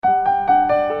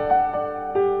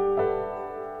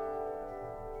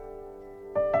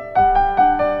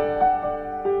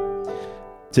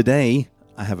Today,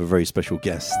 I have a very special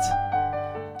guest,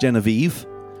 Genevieve.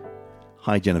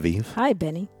 Hi, Genevieve. Hi,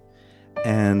 Benny.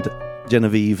 And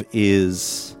Genevieve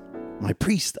is my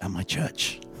priest at my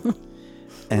church.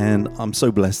 And I'm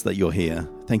so blessed that you're here.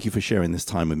 Thank you for sharing this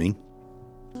time with me.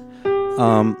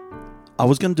 I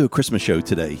was going to do a Christmas show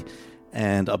today,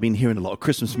 and I've been hearing a lot of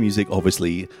Christmas music,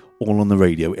 obviously, all on the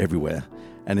radio everywhere.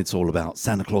 And it's all about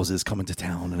Santa Claus is coming to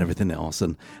town and everything else.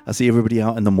 And I see everybody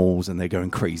out in the malls and they're going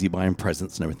crazy buying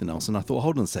presents and everything else. And I thought,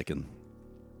 hold on a second.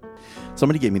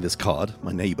 Somebody gave me this card,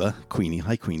 my neighbor, Queenie.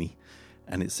 Hi, Queenie.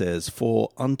 And it says, "For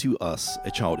unto us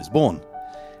a child is born."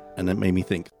 And it made me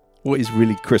think, what is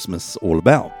really Christmas all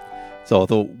about? So I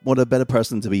thought, what a better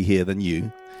person to be here than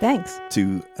you. Thanks.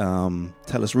 To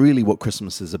tell us really what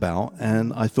Christmas is about.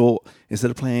 And I thought,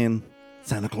 instead of playing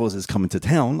Santa Claus is coming to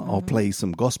town, I'll play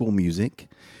some gospel music,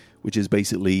 which is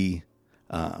basically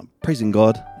praising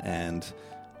God and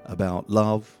about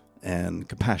love and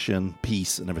compassion,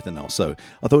 peace, and everything else. So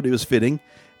I thought it was fitting.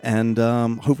 And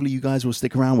hopefully you guys will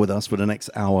stick around with us for the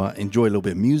next hour, enjoy a little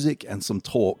bit of music and some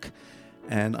talk.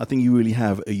 And I think you really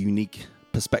have a unique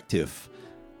perspective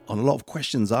on a lot of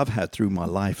questions I've had through my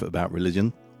life about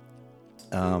religion.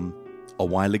 A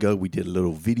while ago, we did a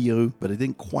little video, but it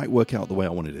didn't quite work out the way I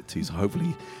wanted it to. So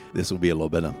hopefully this will be a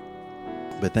lot better.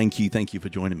 But thank you for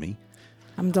joining me.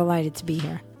 I'm delighted to be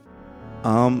here.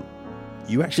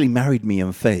 You actually married me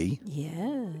and Faye.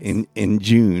 Yes. In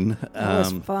June.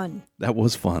 That was fun. That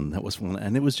was fun.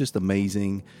 And it was just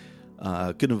amazing.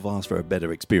 Couldn't have asked for a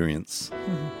better experience.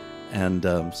 And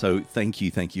so thank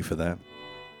you for that.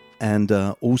 And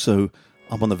also,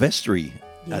 I'm on the vestry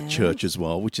at church as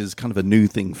well, which is kind of a new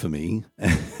thing for me.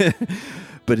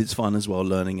 But it's fun as well,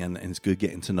 learning, and it's good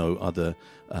getting to know other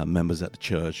members at the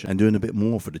church and doing a bit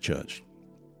more for the church.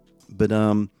 But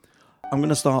I'm going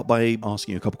to start by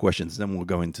asking you a couple questions, then we'll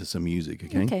go into some music,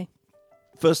 okay? Okay.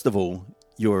 First of all,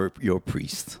 you're a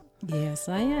priest. Yes,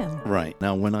 I am. Right.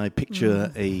 Now, when I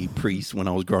picture a priest when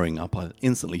I was growing up, I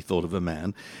instantly thought of a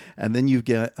man. And then you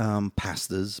get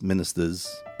pastors, ministers,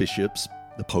 bishops,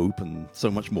 the Pope, and so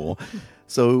much more.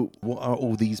 So what are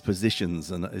all these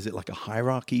positions? And is it like a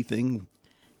hierarchy thing?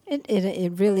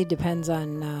 It really depends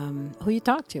on who you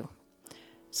talk to.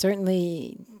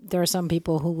 Certainly, there are some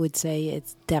people who would say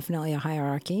it's definitely a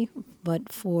hierarchy.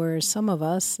 But for some of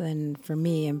us, and for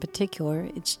me in particular,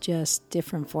 it's just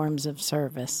different forms of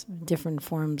service, different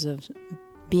forms of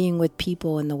being with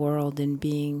people in the world and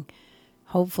being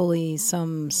hopefully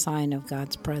some sign of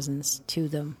God's presence to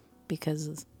them,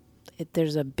 because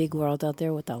there's a big world out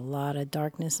there with a lot of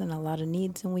darkness and a lot of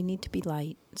needs, and we need to be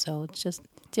light. So it's just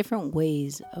different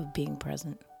ways of being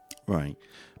present. Right.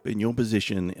 But in your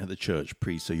position at the church,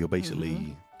 priest, so you're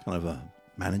basically kind of a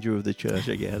manager of the church,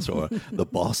 I guess, or the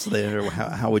boss there.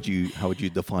 How would you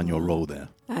define your role there?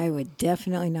 I would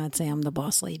definitely not say I'm the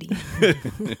boss lady.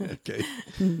 Okay.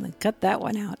 Cut that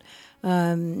one out.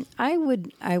 I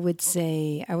would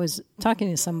say, I was talking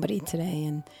to somebody today,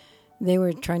 and they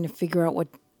were trying to figure out what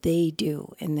they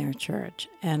do in their church.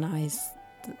 And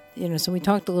so we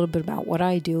talked a little bit about what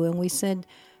I do, and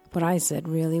what I said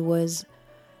really was,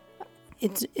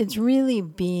 it's really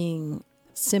being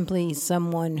simply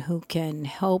someone who can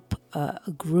help a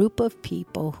group of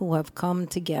people who have come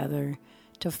together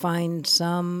to find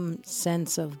some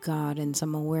sense of God and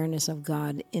some awareness of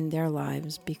God in their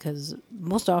lives,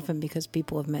 most often because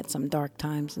people have met some dark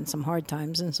times and some hard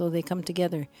times, and so they come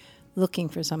together looking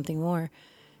for something more.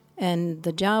 And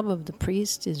the job of the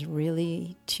priest is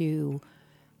really to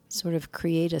sort of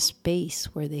create a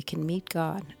space where they can meet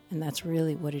God, and that's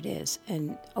really what it is.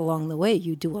 And along the way,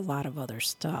 you do a lot of other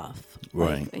stuff.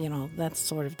 Right. That's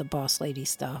sort of the boss lady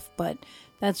stuff, but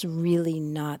that's really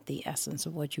not the essence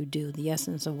of what you do. The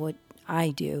essence of what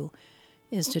I do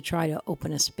is to try to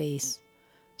open a space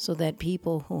so that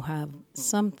people who have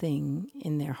something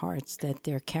in their hearts that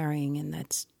they're carrying and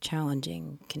that's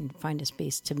challenging can find a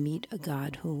space to meet a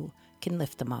God who can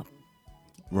lift them up.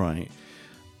 Right.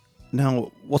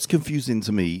 Now, what's confusing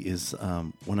to me is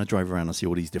when I drive around, I see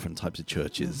all these different types of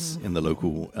churches in the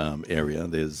local area.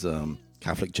 There's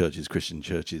Catholic churches, Christian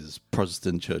churches,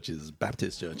 Protestant churches,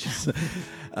 Baptist churches.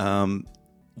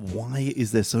 Why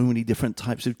is there so many different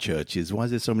types of churches? Why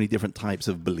is there so many different types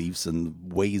of beliefs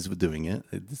and ways of doing it?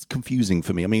 It's confusing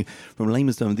for me. I mean, from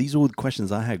layman's terms, these are all the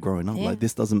questions I had growing up. Like,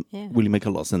 this doesn't really make a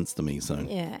lot of sense to me. So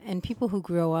yeah, and people who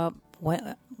grow up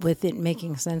with it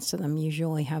making sense to them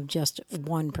usually have just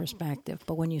one perspective.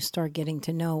 But when you start getting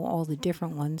to know all the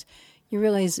different ones, you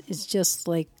realize it's just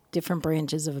like different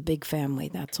branches of a big family,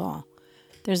 that's all.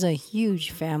 There's a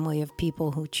huge family of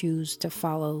people who choose to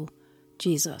follow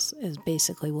Jesus is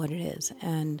basically what it is.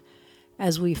 And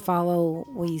as we follow,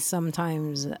 we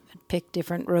sometimes pick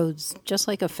different roads, just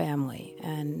like a family.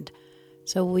 And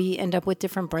so we end up with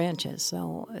different branches.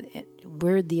 So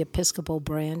we're the Episcopal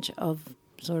branch of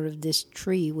sort of this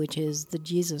tree, which is the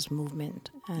Jesus movement.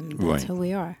 And that's who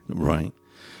we are. Right.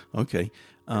 Okay.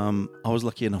 I was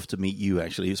lucky enough to meet you,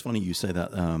 actually. It's funny you say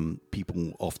that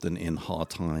people often in hard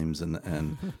times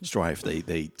and strife,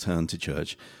 they turn to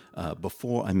church.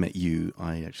 Before I met you,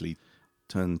 I actually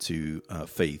turned to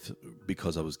faith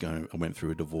because I went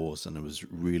through a divorce and I was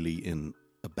really in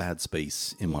a bad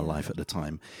space in my life at the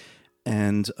time.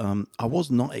 And I was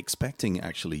not expecting,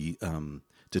 actually,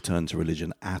 to turn to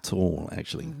religion at all,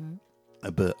 actually.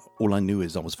 But all I knew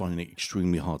is I was finding it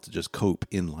extremely hard to just cope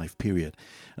in life, period.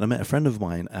 And I met a friend of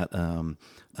mine at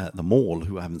the mall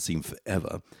who I haven't seen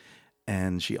forever.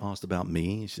 And she asked about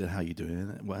me. She said, "How you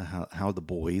doing? Well, how are the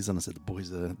boys?" And I said, "The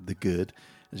boys are good."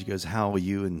 And she goes, "How are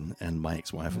you?" And my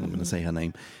ex-wife, I'm not going to say her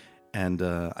name. And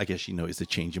I guess she noticed a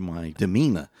change in my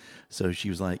demeanor. So she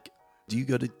was like, "Do you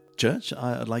go to church?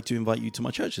 I'd like to invite you to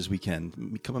my church this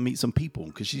weekend. Come and meet some people."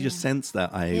 Because she just sensed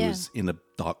that I was in a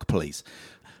dark place.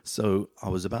 So I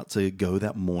was about to go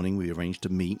that morning. We arranged to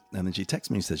meet. And then she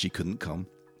texted me and said she couldn't come.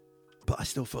 But I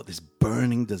still felt this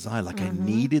burning desire, like I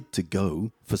needed to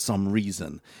go for some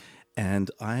reason.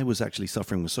 And I was actually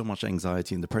suffering with so much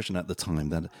anxiety and depression at the time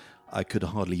that I could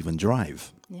hardly even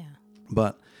drive. Yeah.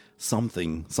 But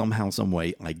somehow, some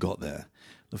way, I got there.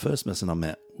 The first person I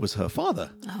met was her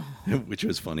father, which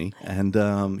was funny. And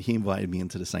he invited me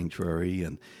into the sanctuary,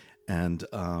 and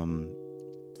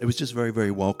it was just very,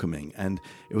 very welcoming. And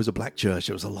it was a black church.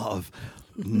 There was a lot of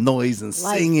noise and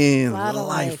singing,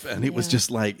 life. And it was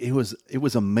just like, it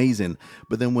was amazing.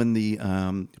 But then when the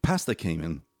pastor came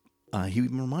in, he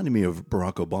reminded me of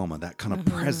Barack Obama, that kind of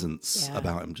presence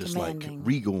about him, just demanding.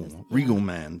 Like regal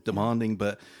man, demanding,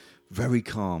 but very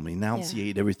calm. He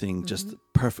enunciated everything just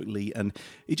perfectly. And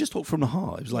he just talked from the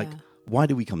heart. It was like, why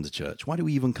do we come to church? Why do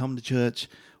we even come to church?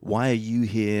 Why are you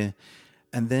here?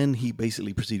 And then he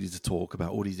basically proceeded to talk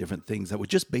about all these different things that were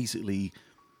just basically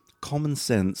common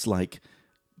sense, like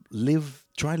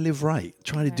try to live right,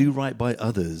 try to do right by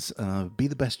others, be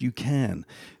the best you can.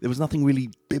 There was nothing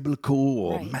really biblical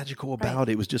or magical about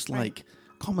it. It was just like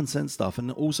common sense stuff,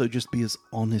 and also just be as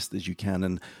honest as you can.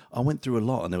 And I went through a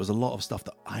lot, and there was a lot of stuff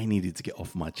that I needed to get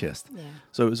off my chest. Yeah.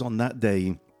 So it was on that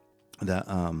day that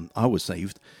I was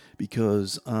saved,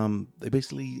 because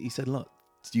he said, "Look,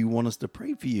 do you want us to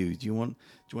pray for you? Do you want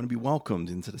to be welcomed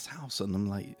into this house?" And I'm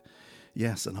like,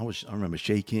 "Yes." And I remember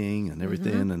shaking and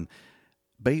everything. And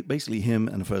basically him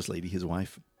and the first lady, his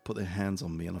wife, put their hands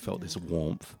on me, and I felt this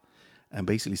warmth, and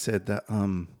basically said that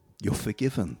you're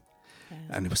forgiven.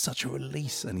 And it was such a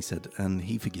release. And he said, and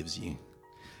he forgives you.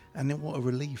 And then what a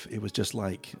relief. It was just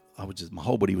like, my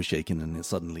whole body was shaking, and it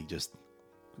suddenly just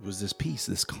was this peace,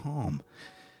 this calm.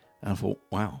 And I thought,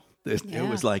 wow. It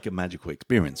was like a magical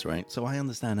experience, right? So I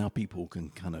understand how people can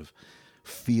kind of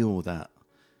feel that,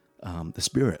 the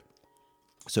spirit,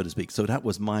 so to speak. So that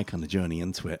was my kind of journey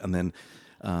into it. And then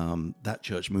that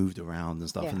church moved around and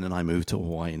stuff. Yeah. And then I moved to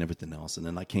Hawaii and everything else. And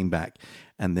then I came back.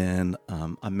 And then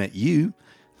I met you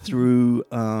through,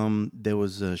 there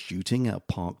was a shooting at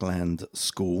Parkland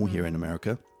School here in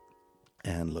America.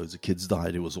 And loads of kids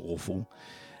died. It was awful.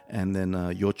 And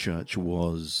then your church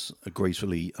was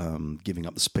gracefully giving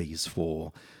up the space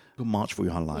for March for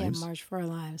Our Lives. Yeah, March for Our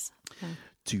Lives. Yeah.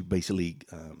 To basically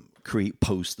create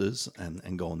posters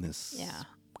and go on this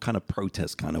kind of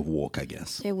protest kind of walk, I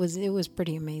guess. It was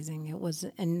pretty amazing. It was,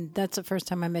 and that's the first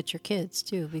time I met your kids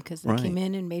too, because they came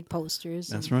in and made posters.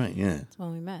 That's right, yeah. That's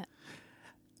when we met.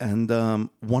 And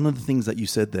one of the things that you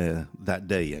said there that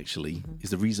day, actually, is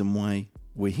the reason why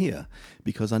we're here.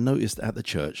 Because I noticed at the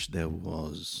church there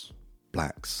was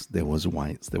blacks, there was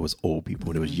whites, there was old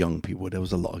people, there was young people, there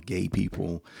was a lot of gay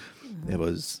people, there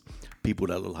was people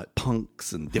that look like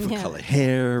punks and different color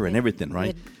hair and everything,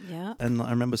 right? Yeah. And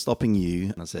I remember stopping you,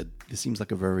 and I said, "This seems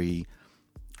like a very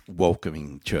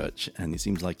welcoming church, and it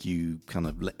seems like you kind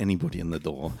of let anybody in the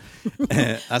door."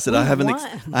 I said, I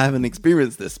haven't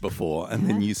experienced this before. And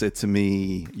then you said to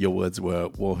me, your words were,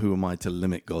 "Well, who am I to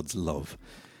limit God's love?"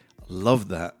 Love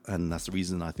that. And that's the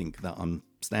reason I think that I'm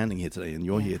standing here today and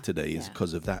you're here today, is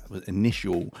because of that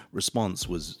initial response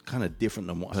was kind of different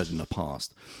than what I heard in the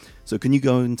past. So can you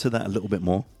go into that a little bit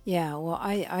more? Yeah, well,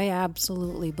 I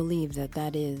absolutely believe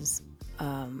that is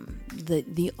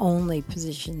the only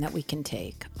position that we can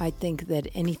take. I think that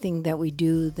anything that we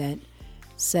do that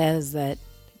says that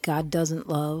God doesn't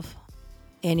love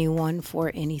anyone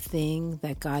for anything,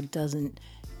 that God doesn't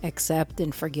accept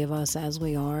and forgive us as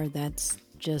we are, that's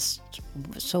just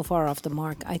so far off the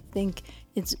mark. I think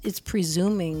it's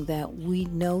presuming that we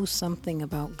know something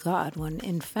about God when,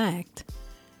 in fact,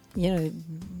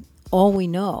 all we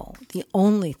know, the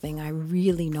only thing I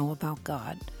really know about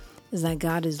God is that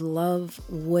God is love,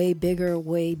 way bigger,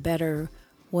 way better,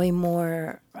 way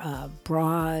more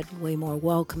broad, way more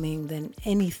welcoming than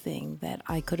anything that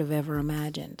I could have ever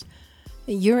imagined.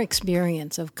 Your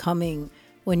experience of coming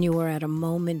when you were at a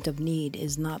moment of need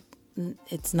is not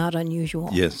unusual.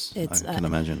 Yes, I can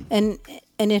imagine.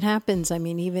 And it happens. I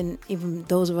mean, even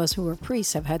those of us who are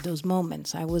priests have had those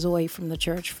moments. I was away from the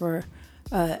church for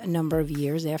a number of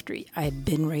years after I had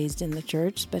been raised in the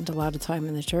church, spent a lot of time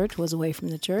in the church, was away from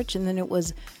the church, and then it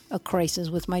was a crisis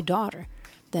with my daughter.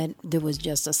 That there was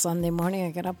just a Sunday morning,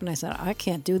 I got up and I said, I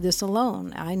can't do this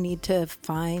alone. I need to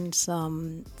find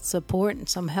some support and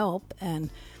some help. And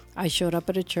I showed up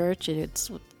at a church. It's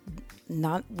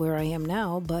not where I am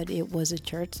now, but it was a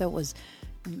church that was,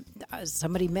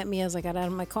 somebody met me as I got out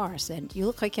of my car, said, you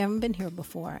look like you haven't been here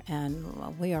before,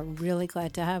 and we are really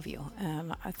glad to have you.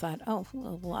 And I thought,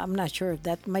 well, I'm not sure if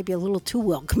that might be a little too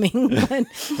welcoming. But,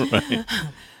 right.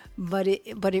 But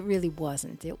it really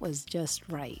wasn't. It was just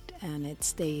right, and it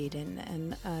stayed.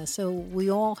 And so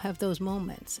we all have those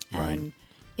moments. Right. And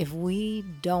if we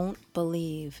don't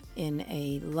believe in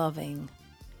a loving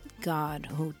God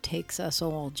who takes us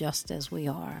all just as we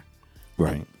are,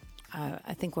 Right.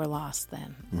 I think we're lost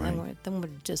then. Right. Then we're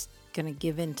just going to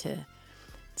give into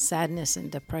sadness and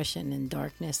depression and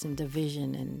darkness and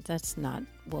division, and that's not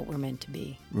what we're meant to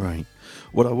be. Right.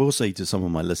 What I will say to some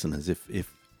of my listeners,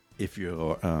 if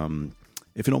you're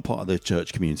not part of the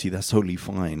church community, that's totally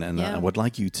fine. And I would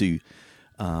like you to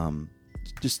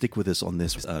just stick with us on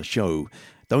this show.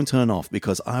 Don't turn off,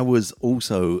 because I was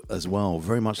also as well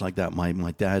very much like that.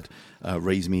 My dad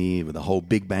raised me with the whole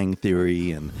Big Bang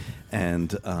Theory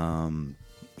and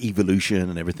evolution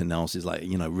and everything else. Is like,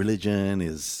 religion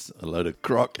is a load of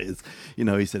crock. He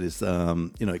said it's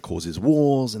it causes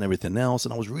wars and everything else.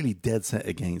 And I was really dead set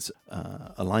against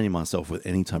aligning myself with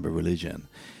any type of religion.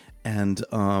 And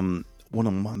one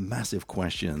of my massive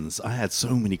questions, I had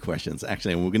so many questions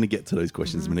actually, and we're going to get to those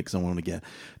questions in a minute, because I want to get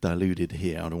diluted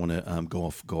here. I don't want to go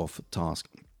off task.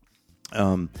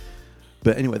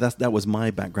 But anyway, that was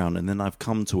my background, and then I've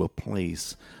come to a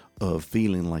place of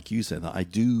feeling, like you said, that I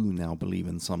do now believe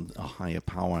in a higher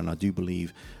power, and I do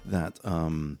believe that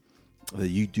that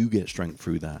you do get strength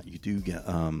through that. You do get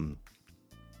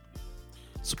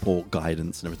support,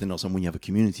 guidance, and everything else. And when you have a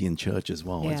community in church as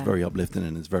well, it's very uplifting,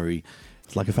 and it's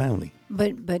like a family.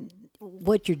 But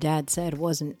what your dad said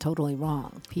wasn't totally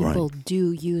wrong. People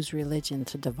do use religion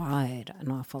to divide an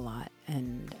awful lot,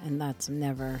 and that's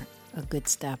never a good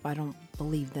step. I don't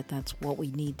believe that that's what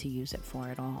we need to use it for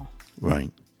at all.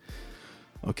 Right.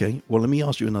 Okay. Well, let me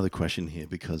ask you another question here,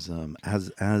 because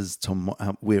as Tom,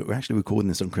 we're actually recording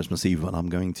this on Christmas Eve, and I'm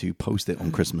going to post it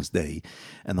on Christmas Day,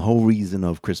 and the whole reason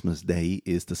of Christmas Day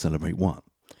is to celebrate what?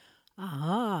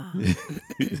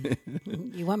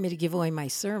 You want me to give away my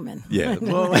sermon? Yeah.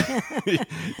 Well,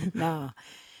 no.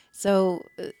 So,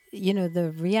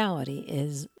 the reality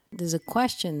is there's a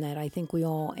question that I think we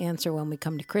all answer when we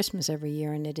come to Christmas every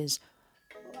year, and it is,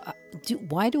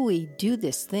 why do we do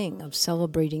this thing of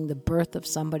celebrating the birth of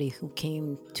somebody who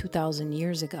came 2,000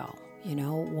 years ago?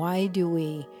 Why do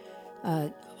we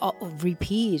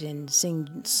repeat and sing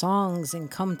songs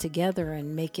and come together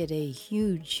and make it a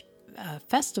huge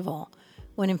festival,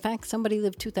 when in fact somebody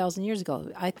lived 2,000 years ago?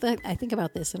 I think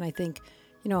about this, and I think,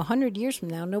 100 years from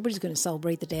now, nobody's going to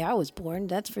celebrate the day I was born.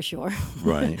 That's for sure.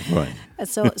 Right.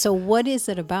 So what is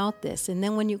it about this? And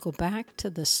then when you go back to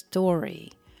the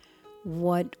story,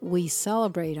 what we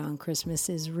celebrate on Christmas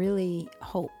is really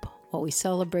hope. What we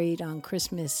celebrate on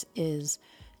Christmas is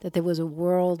that there was a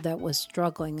world that was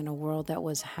struggling, and a world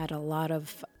that had a lot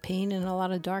of pain and a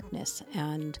lot of darkness,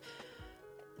 and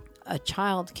a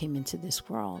child came into this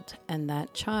world, and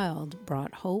that child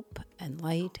brought hope and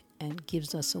light and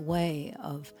gives us a way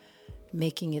of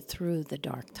making it through the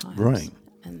dark times. Right.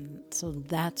 And so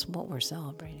that's what we're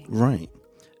celebrating. Right.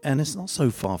 And it's not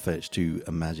so far-fetched to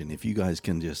imagine, if you guys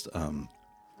can just, I'm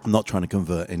not trying to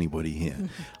convert anybody here.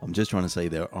 I'm just trying to say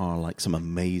there are like some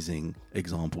amazing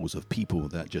examples of people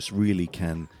that just really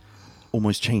can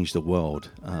almost change the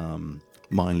world.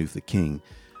 Martin Luther King,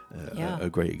 a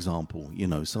great example,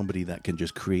 somebody that can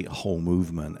just create a whole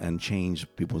movement and change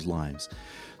people's lives.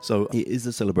 So it is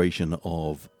a celebration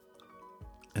of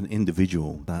an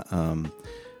individual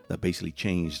that basically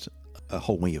changed a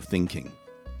whole way of thinking.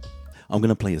 I'm going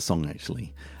to play a song,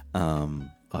 actually.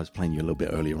 I was playing you a little bit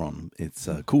earlier on. It's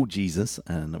called Jesus,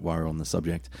 and while we're on the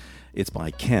subject, it's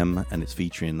by Kem, and it's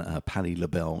featuring Patti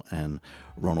LaBelle and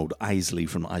Ronald Isley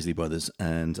from the Isley Brothers.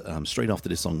 And straight after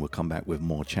this song, we'll come back with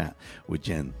more chat with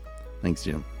Jen. Thanks,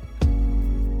 Jen.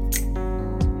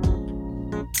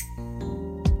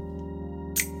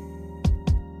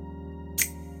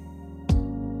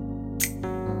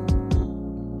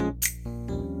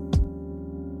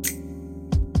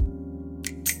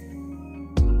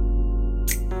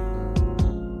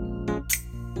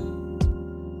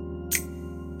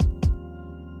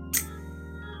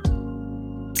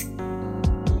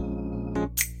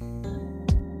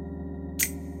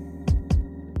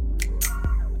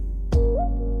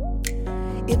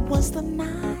 It was the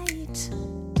night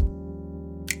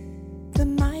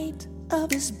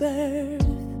of his birth.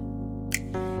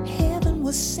 Heaven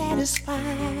was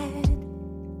satisfied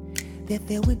that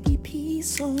there would be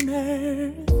peace on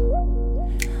earth.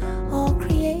 All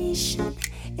creation,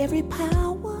 every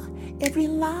power, every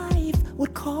life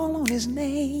would call on his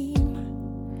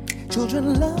name.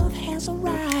 Children, love has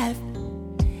arrived,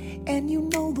 and you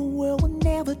know the world will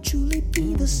never truly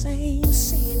be the same.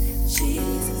 Sing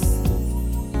Jesus,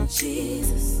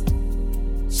 Jesus,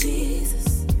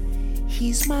 Jesus.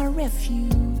 He's my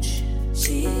refuge.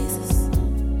 Jesus,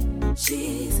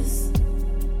 Jesus,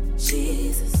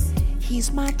 Jesus.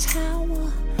 He's my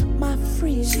tower, my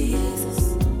friend.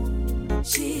 Jesus,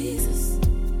 Jesus,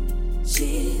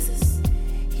 Jesus.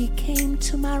 He came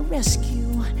to my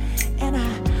rescue, and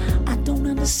I don't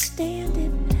understand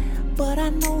it, but I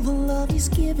know the love he's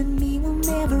given me will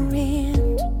never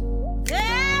end.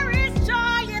 There is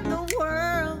joy in the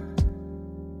world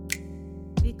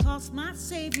because my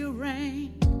Savior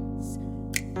reigns.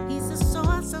 He's the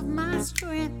source of my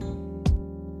strength,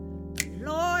 the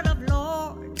Lord of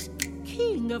lords,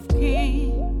 King of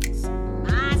kings,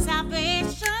 my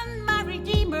salvation, my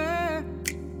Redeemer.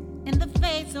 In the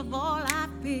face of all I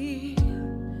fear,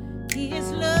 He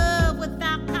is love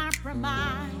without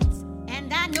compromise,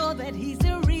 and I know that He's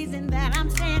the reason that I'm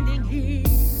standing here.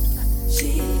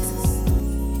 Jesus,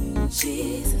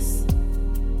 Jesus,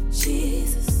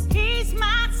 Jesus. He's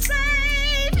my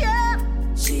Savior.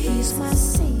 Jesus. He's my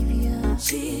Savior.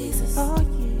 Jesus. Oh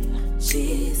yeah.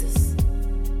 Jesus.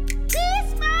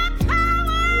 He's my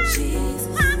power. Jesus.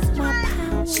 My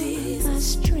power, Jesus. my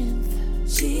strength.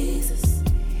 Jesus.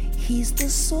 He's the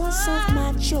source of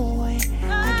my joy.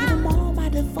 I give him all my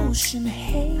devotion,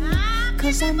 hey,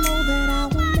 'cause I know that I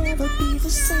will never be the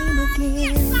same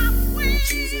again.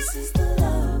 Jesus is the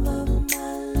love of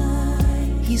my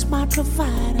life. He's my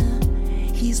provider.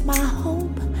 He's my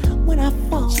hope when I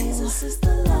fall. Jesus is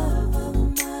the love of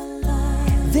my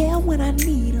life. There when I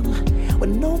need him,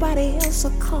 when nobody else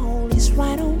will call. He's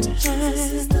right on time.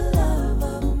 Jesus is the love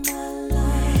of my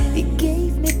life. He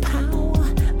gave me power,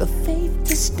 the faith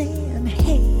to stand,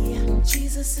 hey.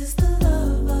 Jesus is the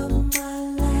love of my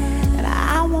life. And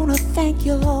I wanna thank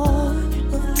you, Lord,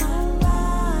 Of my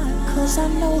life. 'cause I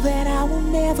know that I will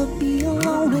never be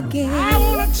alone again. I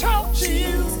wanna talk to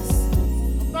you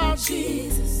about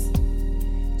Jesus.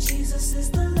 Jesus is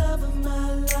the love of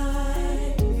my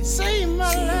life. You saved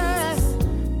my life.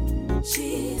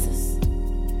 Jesus.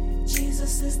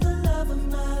 Jesus is the love of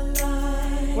my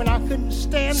life. When I couldn't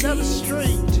stand up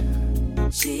straight.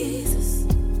 Jesus.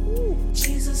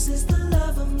 Jesus is the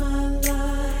love of my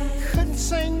life. Couldn't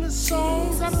sing the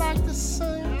songs I like to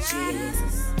sing.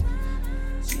 Jesus.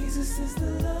 Jesus is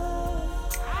the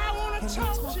love. I wanna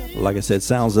talk to you Like I said,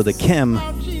 sounds of the Kem.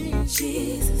 about Jesus.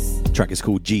 Jesus. Track is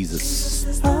called Jesus. Jesus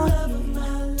is the love of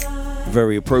my life.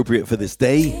 Very appropriate for this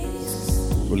day.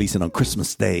 Releasing on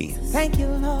Christmas Day, Thank you,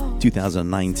 Lord.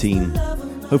 2019.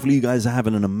 Hopefully you guys are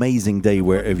having an amazing day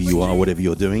wherever you are, whatever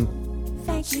you're doing.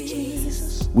 Thank you,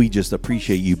 Jesus. We just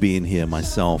appreciate you being here,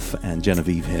 myself and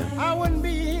Genevieve here. I wouldn't be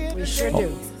here. We sure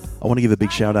do. I want to give a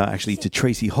big shout out actually to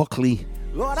Tracy Hockley.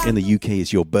 In the UK,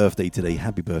 it's your birthday today.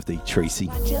 Happy birthday, Tracy.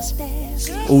 Just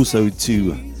ask. Also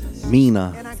to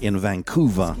Mina in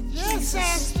Vancouver. Just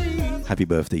ask me. Happy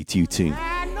birthday to you too.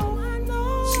 I know,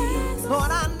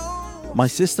 Lord, I know. My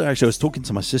sister, actually, I was talking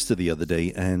to my sister the other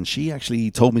day, and she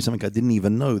actually told me something I didn't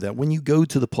even know, that when you go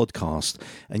to the podcast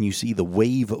and you see the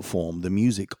waveform, the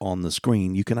music on the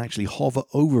screen, you can actually hover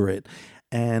over it,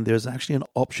 and there's actually an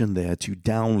option there to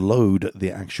download the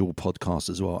actual podcast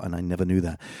as well, and I never knew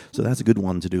that. So that's a good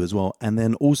one to do as well. And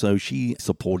then also, she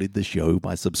supported the show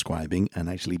by subscribing and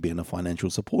actually being a financial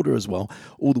supporter as well,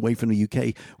 all the way from the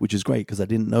UK, which is great because I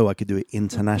didn't know I could do it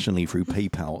internationally through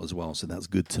PayPal as well, so that's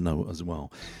good to know as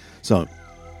well. So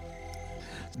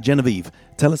Genevieve,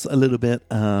 tell us a little bit,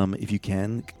 if you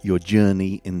can, your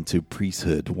journey into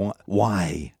priesthood.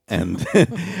 Why? And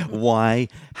why?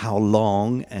 How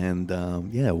long? And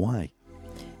why?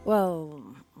 Well,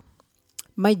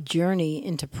 my journey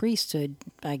into priesthood,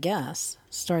 I guess,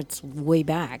 starts way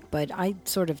back, but I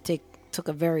sort of took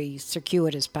a very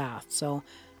circuitous path. So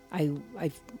I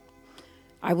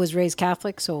was raised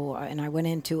Catholic, and I went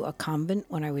into a convent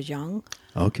when I was young.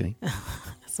 Okay.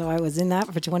 So I was in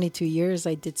that for 22 years.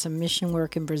 I did some mission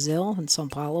work in Brazil, in São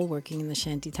Paulo, working in the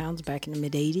shanty towns back in the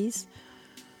mid-'80s.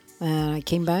 And I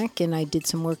came back and I did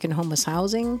some work in homeless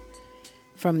housing.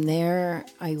 From there,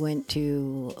 I went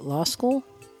to law school.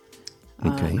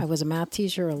 Okay. I was a math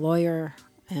teacher, a lawyer,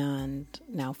 and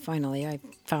now finally I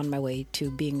found my way to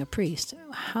being a priest.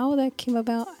 How that came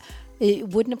about, it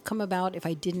wouldn't have come about if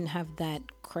I didn't have that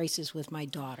crisis with my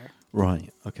daughter.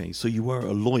 Right. Okay. So you were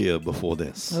a lawyer before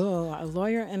this. Oh, a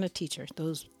lawyer and a teacher,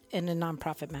 and a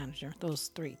nonprofit manager, those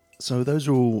three. So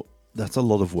that's a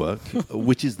lot of work.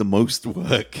 Which is the most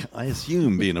work? I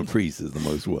assume being a priest is the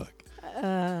most work.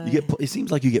 It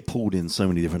seems like you get pulled in so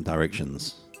many different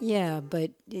directions. Yeah,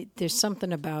 but there's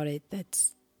something about it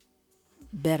that's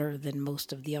better than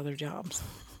most of the other jobs.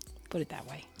 Put it that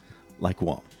way. Like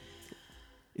what?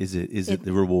 Is it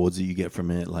the rewards that you get from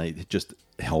it, like just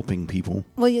helping people?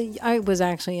 Well, I was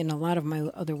actually in a lot of my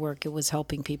other work, it was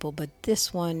helping people, but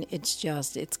this one,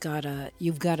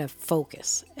 you've got to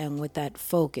focus, and with that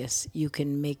focus, you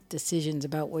can make decisions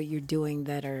about what you're doing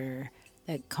that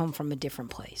come from a different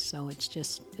place. So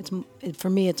for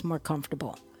me, it's more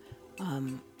comfortable.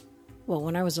 Well,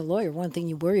 when I was a lawyer, one thing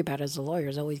you worry about as a lawyer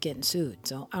is always getting sued.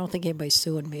 So I don't think anybody's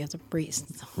suing me as a priest.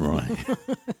 Right.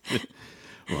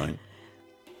 Right.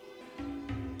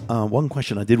 One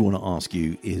question I did want to ask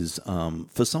you is,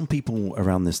 for some people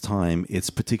around this time, it's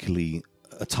particularly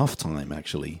a tough time,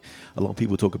 actually. A lot of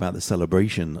people talk about the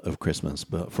celebration of Christmas,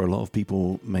 but for a lot of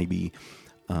people, maybe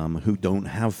who don't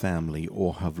have family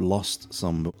or have lost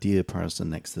some dear person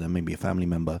next to them, maybe a family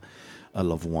member, a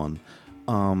loved one,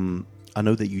 I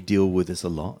know that you deal with this a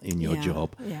lot in your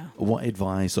job. Yeah. What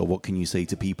advice or what can you say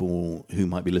to people who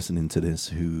might be listening to this,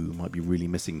 who might be really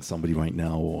missing somebody right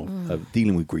now or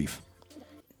dealing with grief?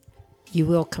 You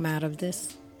will come out of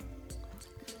this.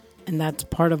 And that's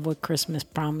part of what Christmas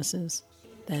promises,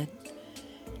 that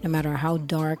no matter how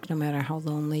dark, no matter how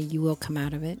lonely, you will come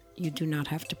out of it. You do not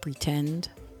have to pretend.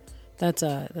 That's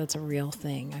a real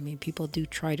thing. I mean, people do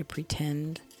try to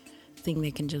pretend, think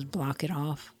they can just block it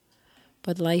off.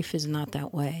 But life is not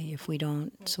that way. If we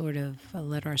don't sort of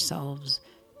let ourselves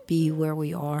be where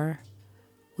we are,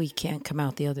 we can't come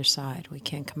out the other side. We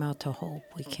can't come out to hope.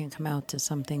 We can't come out to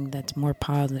something that's more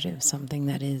positive, something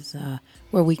that is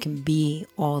where we can be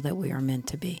all that we are meant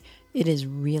to be. It is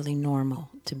really normal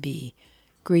to be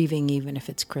grieving, even if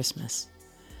it's Christmas.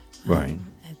 Right.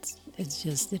 It's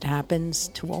just, it happens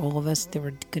to all of us. There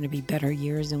were going to be better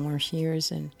years and worse years,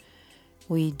 and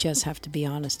we just have to be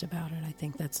honest about it. I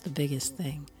think that's the biggest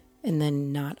thing. And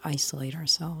then not isolate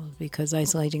ourselves, because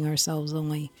isolating ourselves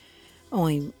only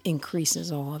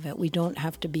increases all of it. We don't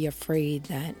have to be afraid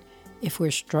that if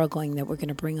we're struggling that we're going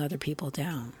to bring other people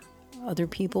down. Other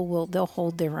people they'll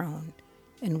hold their own.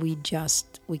 And we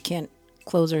can't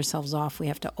close ourselves off. We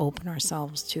have to open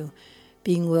ourselves to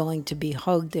being willing to be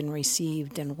hugged and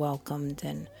received and welcomed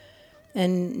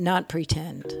and not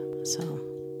pretend. So.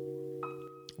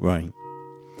 Right.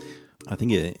 I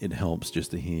think it helps just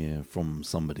to hear from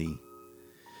somebody,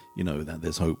 that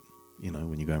there's hope,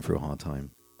 when you're going through a hard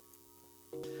time.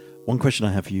 One question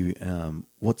I have for you,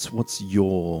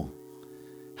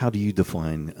 how do you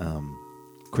define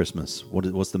Christmas?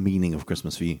 What's the meaning of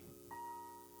Christmas for you?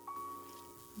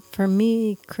 For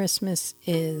me, Christmas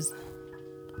is,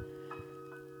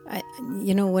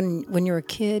 when you're a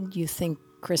kid, you think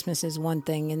Christmas is one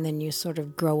thing, and then you sort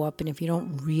of grow up, and if you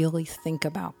don't really think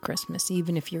about Christmas,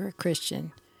 even if you're a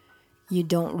Christian, you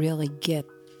don't really get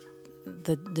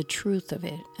the truth of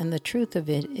it. And the truth of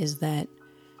it is that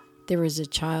there is a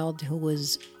child who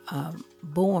was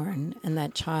born, and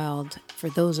that child, for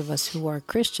those of us who are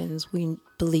Christians, we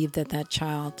believe that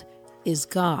child is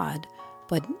God,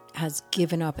 but has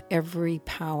given up every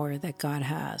power that God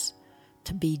has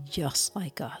to be just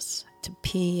like us, to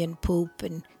pee and poop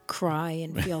and cry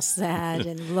and feel sad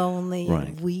and lonely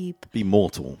and weep. Be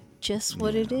mortal. Just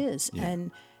what it is. Yeah.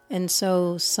 And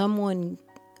so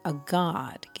a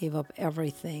God gave up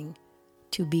everything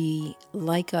to be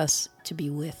like us, to be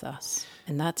with us.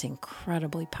 And that's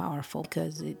incredibly powerful,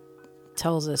 because it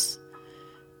tells us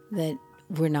that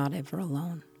we're not ever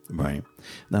alone. Right.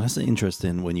 Now, that's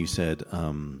interesting when you said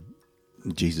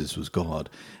Jesus was God.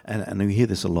 And we hear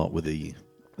this a lot with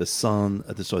the the Son,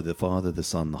 the Father, the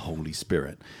Son, the Holy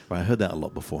Spirit. Right? I heard that a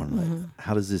lot before. I'm like,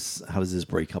 how does this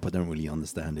break up? I don't really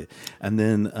understand it. And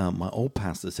then my old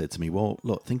pastor said to me, well,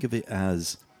 look, think of it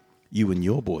as you and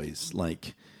your boys.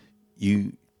 Like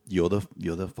you're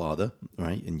the Father,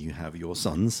 right? And you have your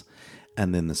sons.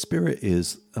 And then the Spirit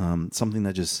is something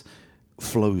that just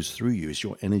flows through you. It's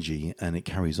your energy, and it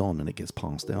carries on, and it gets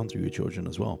passed down through your children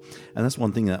as well. And that's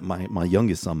one thing that my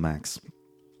youngest son, Max,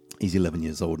 he's 11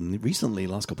 years old, and recently,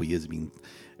 last couple of years,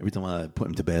 every time I put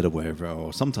him to bed or wherever,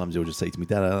 or sometimes he'll just say to me,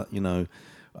 Dad,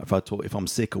 if I'm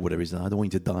sick or whatever, he says, I don't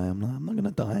want you to die. I'm like, I'm not going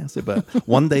to die. I said, but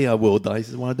one day I will die. He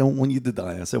says, well, I don't want you to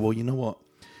die. I said, well, you know what?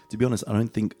 To be honest, I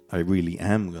don't think I really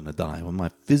am going to die. Well,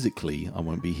 physically, I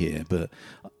won't be here, but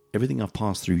everything I've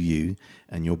passed through you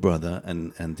and your brother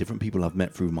and different people I've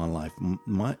met through my life,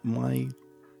 my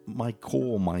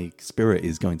core, my spirit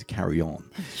is going to carry on.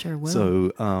 It sure will.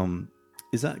 So,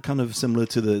 is that kind of similar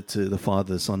to the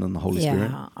Father, Son, and the Holy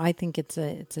Spirit? Yeah, I think it's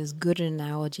as good an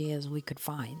analogy as we could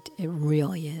find. It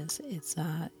really is. It's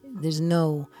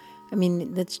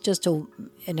that's just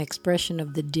an expression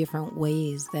of the different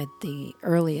ways that the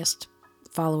earliest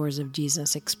followers of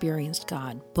Jesus experienced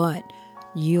God. But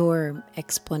your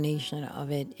explanation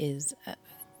of it is,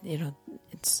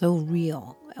 it's so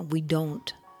real. We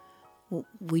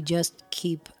just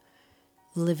keep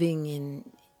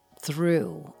living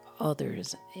through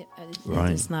others.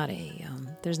 Right. It's not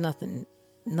there's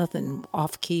nothing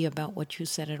off key about what you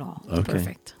said at all. It's Okay.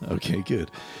 perfect. Okay, good.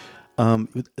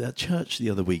 At church the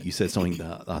other week, you said something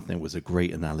that I think was a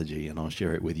great analogy, and I'll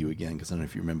share it with you again because I don't know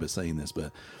if you remember saying this,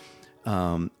 but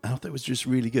I thought it was just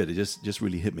really good. It just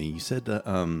really hit me. You said that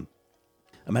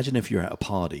imagine if you're at a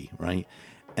party, right,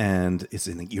 and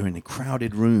you're in a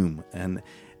crowded room,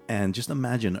 and just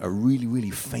imagine a really,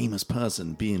 really famous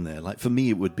person being there. Like for me,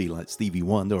 it would be like Stevie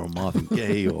Wonder or Marvin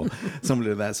Gaye or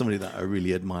somebody that I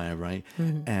really admire, right?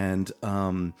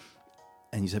 Mm-hmm.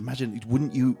 And you said, imagine,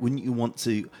 wouldn't you want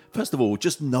to? First of all,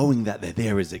 just knowing that they're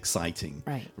there is exciting,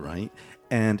 right?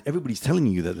 And everybody's telling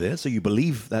you that they're there, so you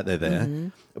believe that they're there. Mm-hmm.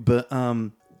 But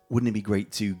wouldn't it be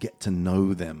great to get to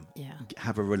know them? Yeah.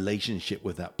 Have a relationship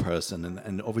with that person,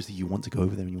 and obviously you want to go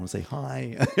over there and you want to say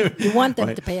hi. You want them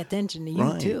right? to pay attention to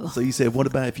you too. So you said, what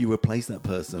about if you replace that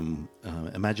person?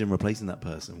 Imagine replacing that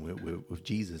person with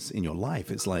Jesus in your life.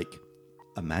 It's like,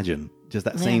 imagine just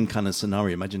that same kind of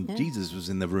scenario. Imagine Jesus was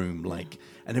in the room,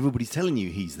 and everybody's telling you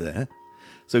he's there.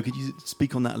 So could you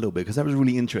speak on that a little bit? Because that was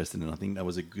really interesting, and I think that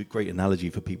was a great analogy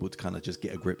for people to kind of just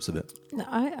get a grips of it. No,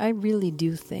 I really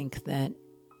do think that,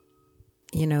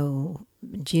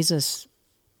 Jesus,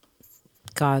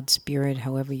 God's Spirit,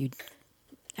 however you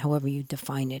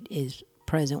define it, is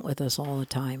present with us all the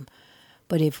time.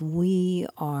 But if we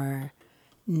are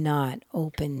not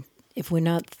open, if we're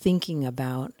not thinking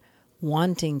about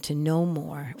wanting to know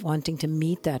more, wanting to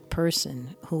meet that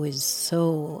person who is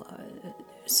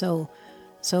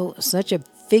such a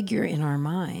figure in our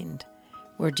mind,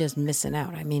 we're just missing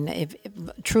out. I mean, if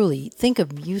truly think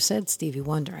of, you said Stevie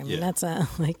Wonder. I mean, that's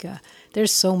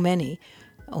there's so many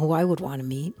who I would want to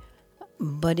meet.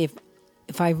 But if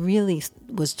I really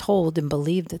was told and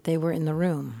believed that they were in the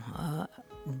room,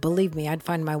 believe me, I'd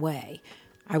find my way.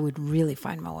 I would really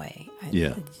find my way.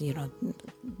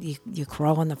 You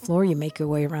crawl on the floor, you make your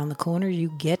way around the corner,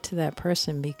 you get to that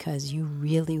person because you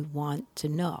really want to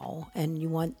know, and you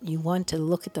want to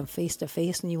look at them face to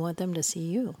face, and you want them to see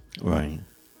you. Right.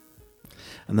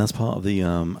 And that's part of the,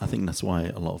 I think that's why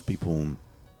a lot of people,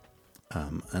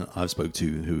 and I've spoke to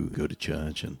who go to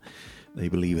church and they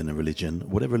believe in a religion,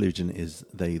 whatever religion is,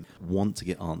 they want to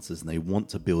get answers and they want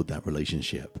to build that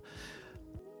relationship.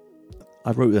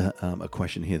 I wrote a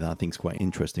question here that I think is quite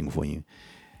interesting for you.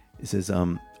 It says,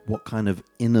 what kind of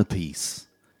inner peace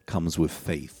comes with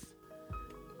faith?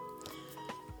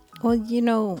 Well,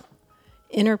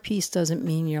 inner peace doesn't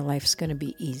mean your life's going to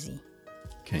be easy.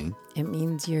 Okay. It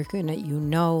means you're gonna,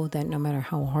 that no matter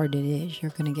how hard it is,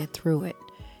 you're gonna get through it.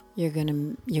 You're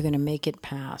gonna make it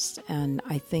past. And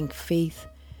I think faith,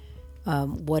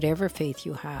 whatever faith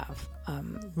you have,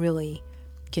 really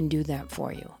can do that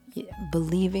for you.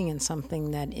 Believing in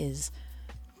something that is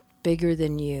bigger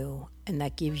than you and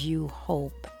that gives you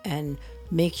hope and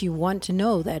makes you want to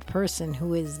know that person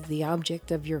who is the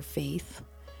object of your faith.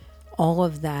 All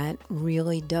of that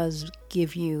really does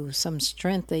give you some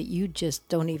strength that you just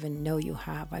don't even know you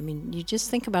have. I mean, you just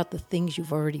think about the things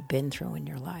you've already been through in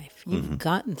your life. You've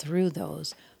gotten through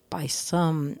those by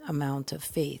some amount of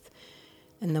faith.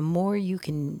 And the more you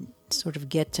can sort of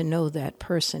get to know that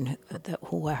person,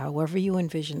 who, however you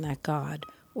envision that God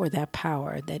or that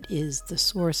power that is the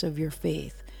source of your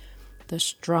faith, the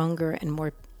stronger and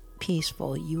more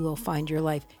peaceful, you will find your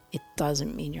life. It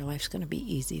doesn't mean your life's going to be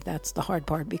easy. That's the hard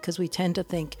part, because we tend to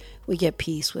think we get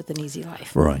peace with an easy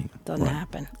life. Right. Doesn't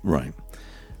happen. Right.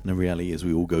 And the reality is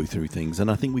we all go through things, and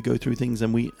I think we go through things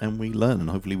and we learn, and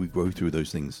hopefully we grow through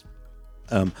those things.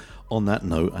 On that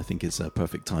note, I think it's a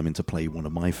perfect timing to play one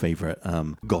of my favorite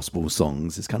gospel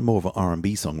songs. It's kind of more of an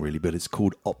R&B song, really, but it's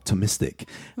called Optimistic.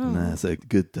 And it's a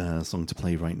good song to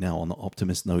play right now. On the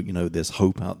optimist note, there's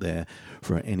hope out there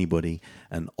for anybody,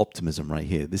 and optimism right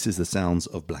here. This is the sounds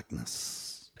of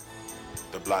blackness.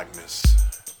 The blackness.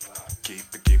 Keep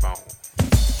on.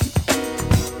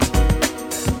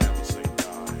 Never say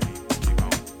die. Keep on.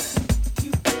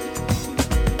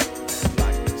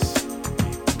 Blackness.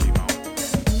 Keep on.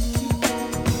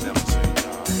 Never say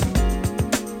die.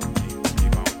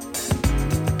 Keep on.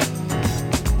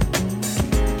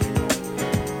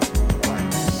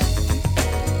 Blackness.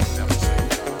 Never say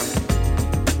die.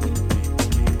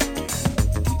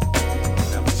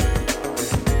 Never say die.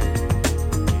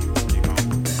 Keep on.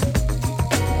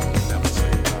 Never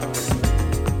say die.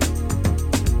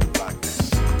 Blackness.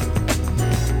 Never say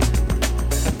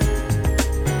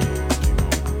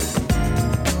die.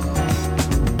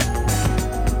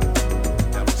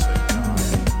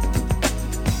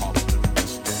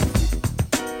 Optimistic.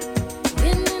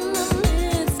 When in the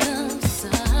midst of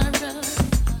sorrow,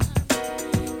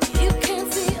 you can't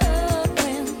see up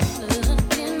when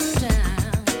looking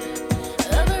down.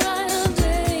 A brighter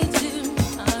day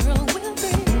tomorrow will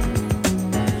bring.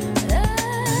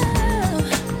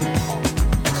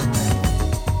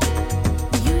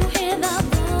 You hear the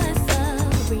voice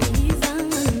of reason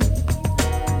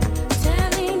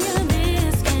telling you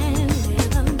this can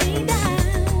never be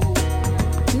done.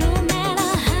 No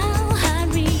matter how hard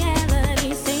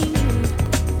reality seems,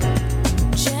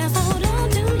 just hold on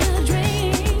to your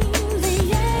dreams,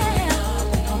 yeah.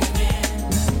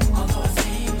 Although it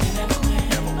seems you never win,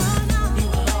 you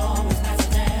will always pass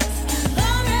the test. As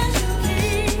long as you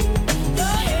keep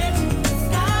your head to the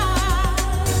sky,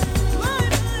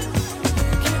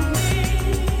 can be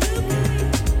you.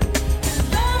 As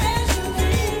long as you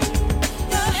keep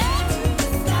your head to the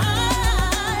sky,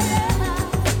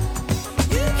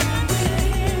 you can be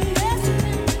yes.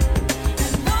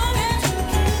 As long as you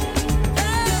keep your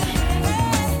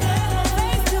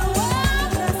face toward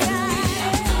the sky.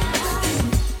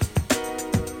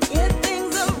 When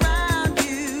things around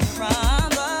you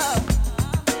crumble,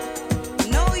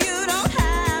 no, you don't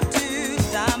have to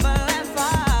stumble and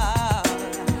fall.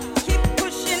 Keep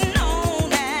pushing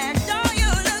on and don't you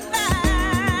look back.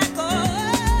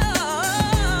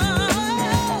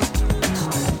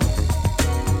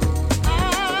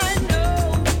 I know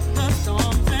the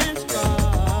storms and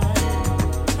strife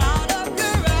cloud up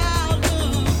your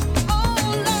outlook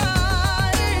on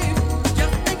life.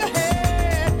 Just think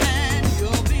ahead and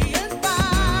you'll be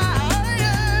inspired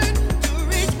to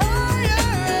reach higher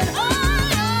and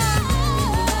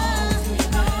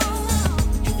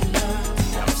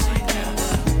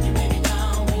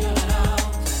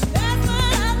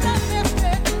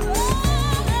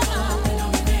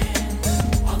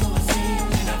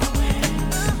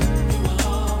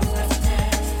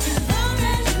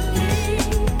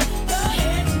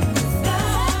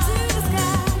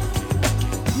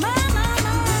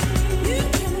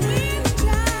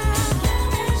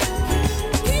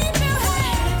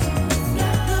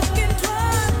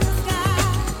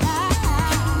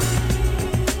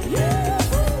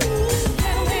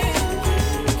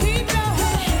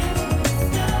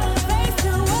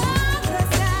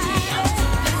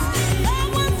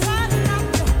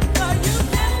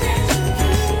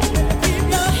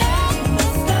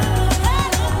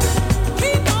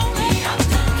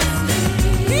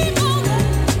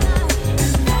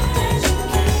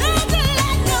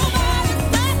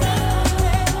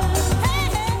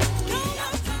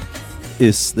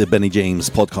It's the Benny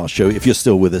James podcast show. If you're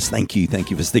still with us, thank you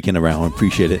for sticking around. I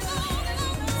appreciate it.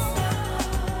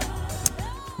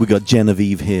 We got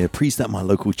Genevieve here, priest at my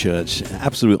local church.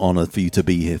 Absolute honor for you to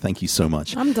be here. Thank you so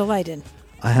much. I'm delighted.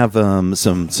 I have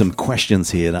some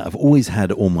questions here that I've always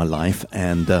had all my life,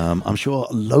 and I'm sure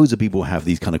loads of people have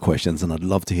these kind of questions, and I'd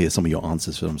love to hear some of your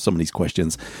answers from some of these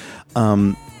questions.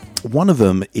 One of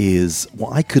them is,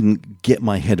 what I couldn't get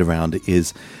my head around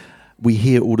is, we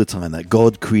hear all the time that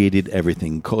God created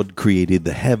everything. God created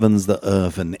the heavens, the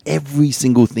earth, and every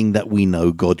single thing that we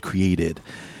know God created.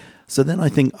 So then I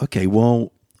think, okay,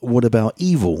 well, what about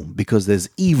evil? Because there's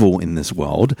evil in this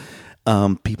world.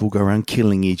 People go around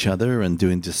killing each other and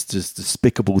doing just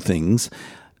despicable things.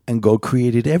 And God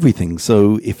created everything.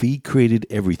 So if he created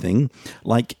everything,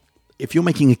 like, if you're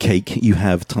making a cake, you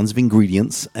have tons of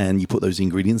ingredients, and you put those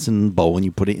ingredients in a bowl, and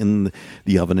you put it in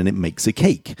the oven, and it makes a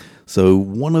cake. So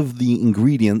one of the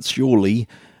ingredients, surely,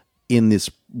 in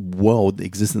this world, the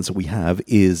existence that we have,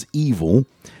 is evil,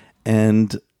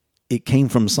 and it came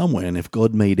from somewhere. And if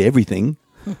God made everything,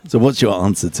 so what's your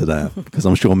answer to that? Because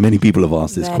I'm sure many people have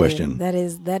asked this question. That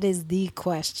is the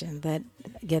question that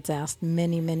gets asked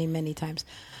many, many, many times.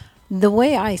 The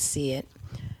way I see it,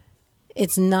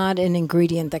 it's not an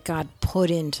ingredient that God put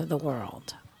into the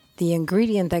world. The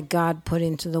ingredient that God put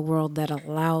into the world that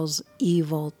allows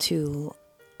evil to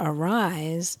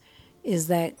arise is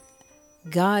that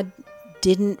God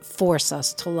didn't force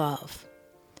us to love.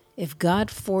 If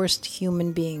God forced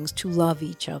human beings to love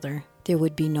each other, there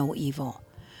would be no evil.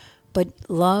 But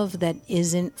love that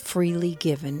isn't freely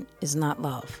given is not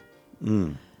love.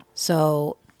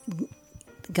 So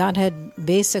God had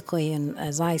basically, and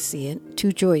as I see it,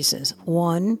 two choices.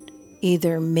 One,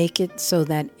 either make it so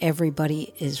that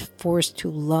everybody is forced to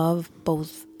love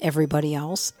both everybody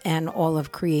else and all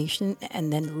of creation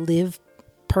and then live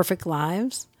perfect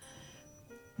lives.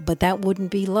 But that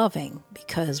wouldn't be loving,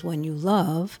 because when you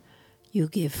love, you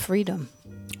give freedom.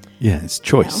 Yeah, it's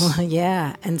choice.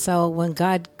 Yeah. And so when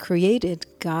God created,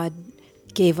 God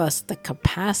gave us the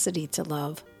capacity to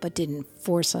love, but didn't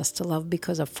force us to love,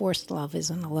 because a forced love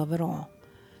isn't a love at all.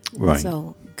 Right.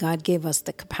 So God gave us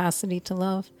the capacity to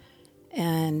love,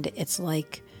 and it's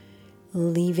like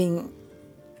leaving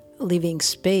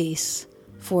space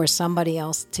for somebody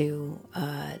else to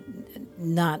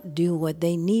not do what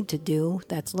they need to do.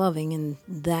 That's loving, and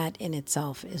that in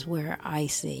itself is where I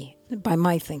see, by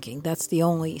my thinking, that's the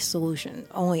only solution,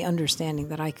 only understanding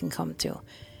that I can come to,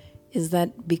 is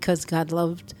that because God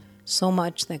loved so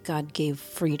much that God gave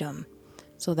freedom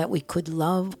so that we could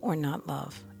love or not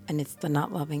love. And it's the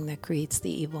not loving that creates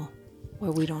the evil,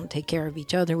 where we don't take care of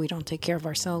each other, we don't take care of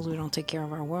ourselves, we don't take care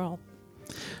of our world.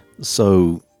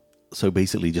 So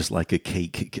basically, just like a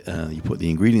cake, you put the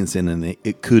ingredients in, and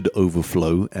it could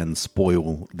overflow and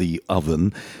spoil the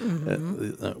oven.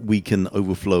 We can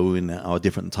overflow in our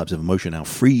different types of emotion, our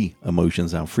free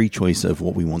emotions, our free choice of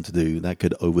what we want to do. That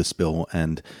could overspill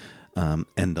and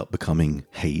end up becoming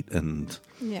hate and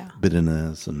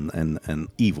bitterness and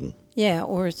evil. Yeah,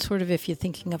 or it's sort of, if you're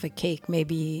thinking of a cake,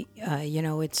 maybe,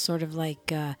 it's sort of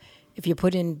like if you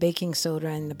put in baking soda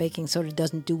and the baking soda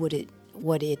doesn't do what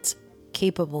it's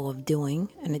capable of doing,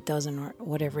 and it doesn't, or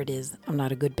whatever it is. I'm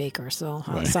not a good baker, so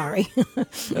I'm sorry.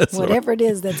 Whatever it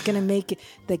is that's going to make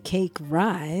the cake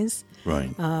rise,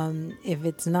 Right. if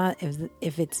it's not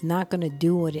going to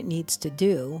do what it needs to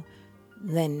do,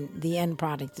 then the end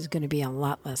product is going to be a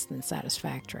lot less than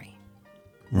satisfactory.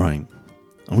 Right.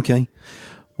 Okay.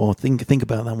 Well, think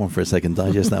about that one for a second.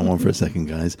 Digest that one for a second,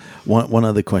 guys. One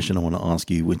other question I want to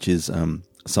ask you, which is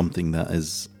something that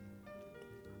is,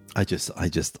 I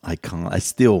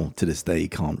still to this day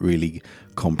can't really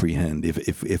comprehend.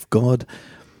 If God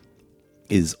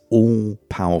is all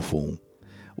powerful,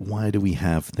 why do we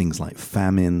have things like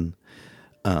famine?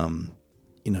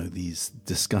 These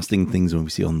disgusting things when we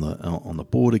see on the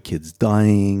border, kids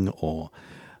dying, or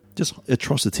just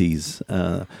atrocities.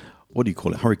 What do you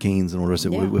call it? Hurricanes and all the rest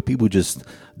of it, where people just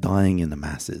dying in the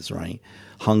masses, right?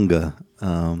 Hunger,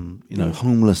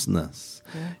 homelessness.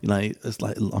 It's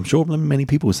like, I'm sure many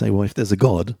people will say, well, if there's a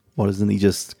God, why doesn't he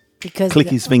just click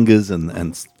his fingers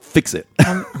and fix it?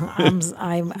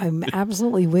 I'm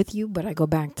absolutely with you, but I go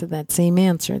back to that same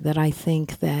answer, that I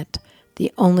think that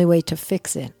the only way to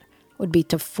fix it would be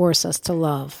to force us to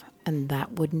love, and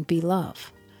that wouldn't be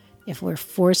love. If we're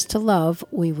forced to love,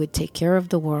 we would take care of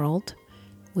the world.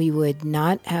 We would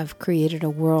not have created a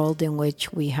world in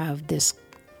which we have this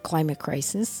climate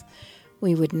crisis.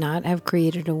 We would not have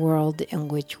created a world in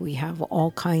which we have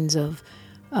all kinds of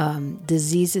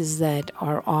diseases that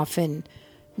are often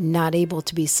not able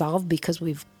to be solved because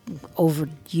we've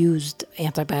overused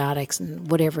antibiotics and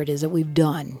whatever it is that we've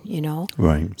done,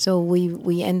 Right. So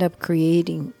we end up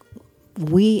creating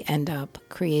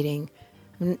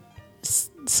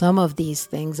some of these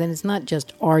things, and it's not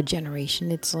just our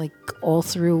generation, it's like all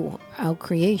throughout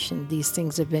creation these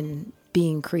things have been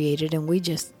being created, and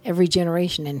every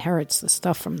generation inherits the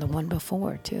stuff from the one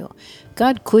before too.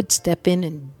 God could step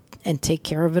in and take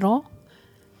care of it all,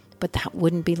 but that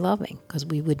wouldn't be loving, because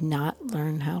we would not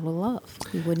learn how to love.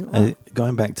 We wouldn't love.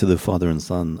 Going back to the father and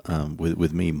son,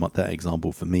 with me, that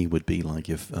example for me would be like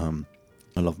if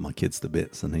I love my kids to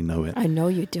bits and they know it. I know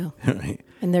you do. Right.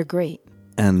 And they're great.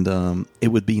 And it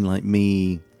would be like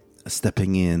me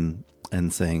stepping in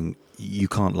and saying, you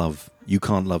can't love you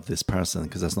can't love this person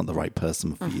because that's not the right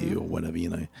person for you or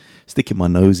whatever, sticking my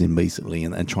nose in basically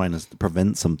and trying to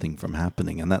prevent something from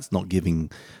happening. And that's not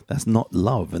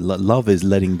love. And love is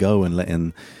letting go and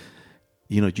letting,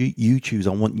 you choose,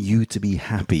 I want you to be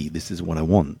happy. This is what I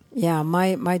want. Yeah,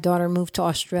 my daughter moved to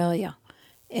Australia.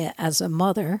 As a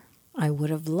mother, I would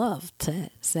have loved to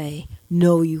say,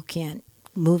 no, you can't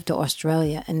move to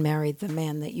Australia and marry the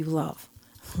man that you love.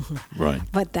 Right.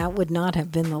 But that would not have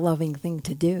been the loving thing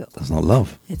to do. That's not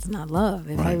love. It's not love.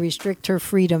 If I Right. restrict her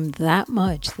freedom that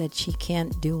much that she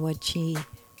can't do what she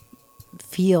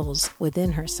feels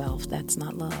within herself, that's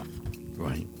not love.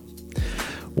 Right.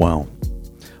 Wow.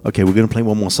 Okay, we're going to play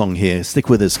one more song here. Stick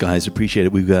with us, guys. Appreciate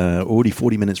it. We've already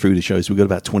 40 minutes through the show, so we've got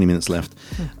about 20 minutes left.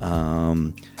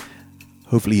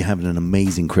 Hopefully you're having an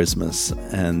amazing Christmas.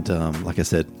 And like I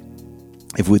said,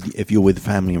 if you're with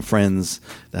family and friends,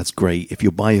 that's great. If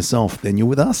you're by yourself, then you're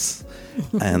with us.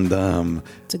 And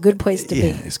It's a good place to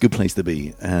yeah, be. it's a good place to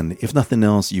be. And if nothing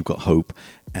else, you've got hope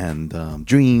and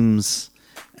dreams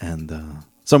and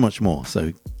so much more.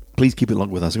 So please keep it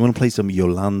locked with us. I'm going to play some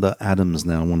Yolanda Adams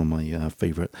now, one of my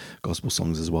favorite gospel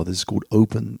songs as well. This is called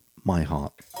Open My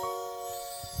Heart.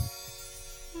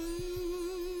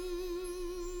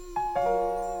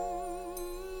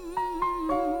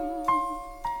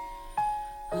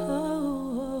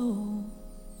 Oh,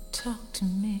 talk to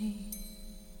me.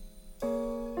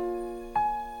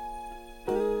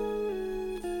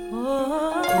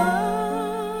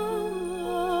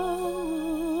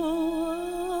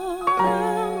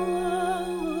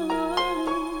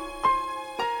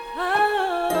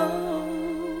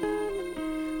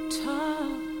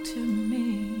 Talk to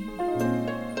me.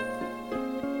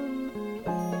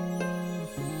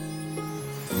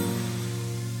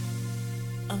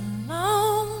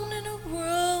 Alone in a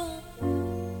room,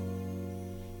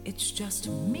 it's just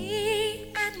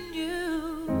me and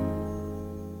you.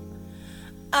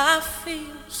 I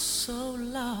feel so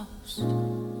lost,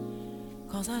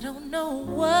 'cause I don't know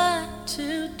what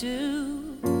to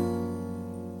do.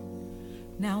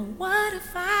 Now what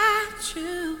if I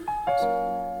choose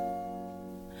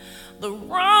the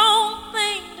wrong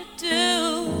thing to do?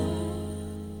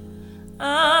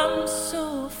 I'm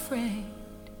so afraid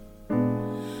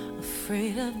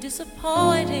of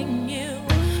disappointing you.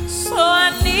 So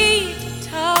I need to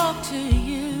talk to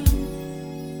you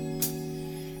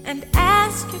and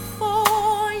ask you for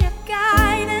your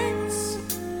guidance,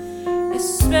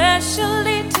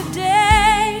 especially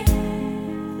today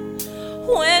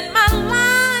when my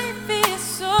life is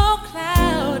so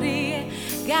cloudy.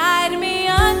 Guide me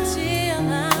until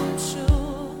I'm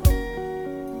sure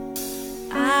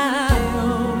I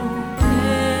open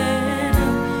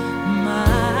up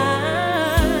my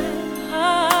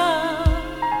heart.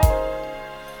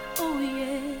 Oh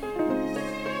yes.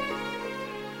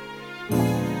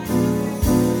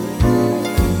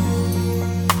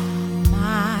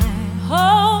 My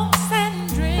hopes and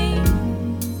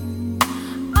dreams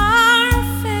are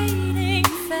fading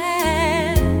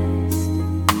fast.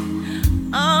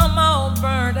 I'm all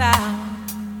burned out,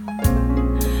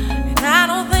 and I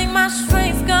don't think my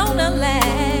strength's gonna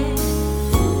last.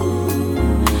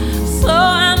 So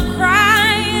I'm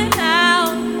crying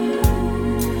out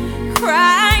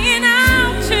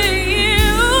to you,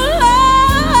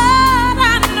 Lord.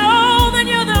 I know that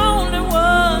you're the only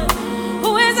one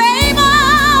who is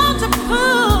able to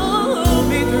pull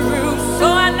me through. So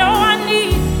I know I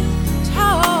need to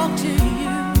talk to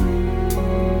you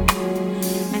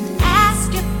and ask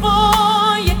you for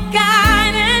your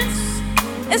guidance,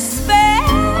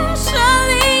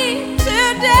 especially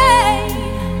today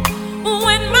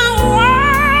when my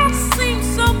world seems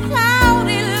so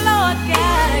cloudy. Lord,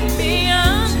 guide me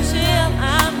until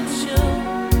I'm sure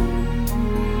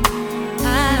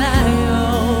I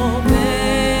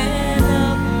open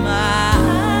up my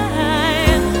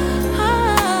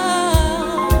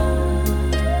heart.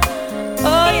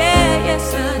 Oh yeah, yes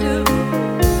I do.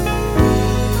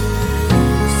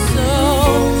 So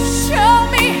show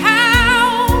me how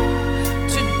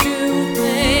to do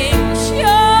things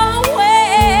your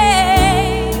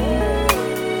way.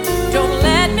 Don't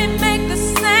let me make the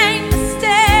same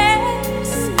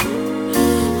mistakes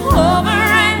over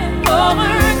and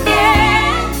over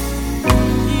again.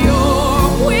 Your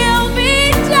will be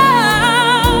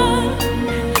done,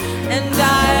 and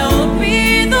I'll be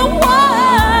the one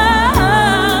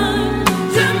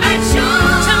to make sure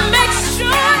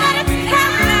that it's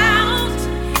coming out.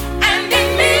 And in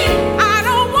me, I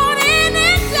don't want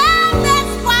any doubt.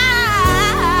 That's why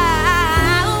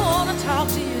I wanna talk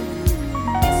to you,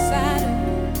 yes I do,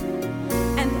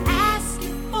 and ask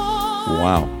you for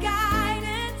Wow.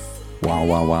 guidance, Wow,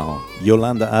 wow, wow.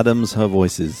 Yolanda Adams, her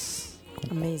voice is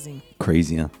Amazing.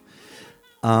 crazier.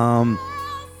 All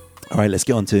right, let's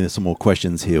get on to some more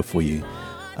questions here for you.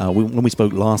 When we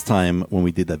spoke last time, when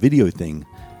we did that video thing,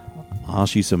 I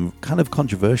asked you some kind of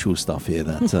controversial stuff here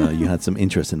that you had some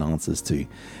interesting answers to.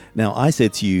 Now, I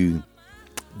said to you,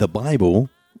 the Bible,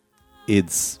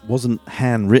 it wasn't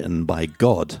handwritten by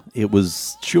God. It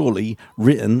was surely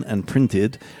written and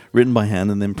printed, written by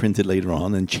hand and then printed later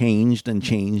on and changed and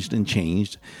changed and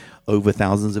changed over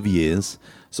thousands of years.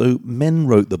 So men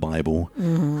wrote the Bible,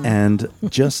 and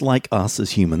just like us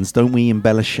as humans, don't we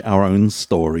embellish our own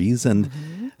stories? And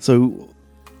so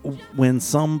when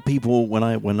some people, when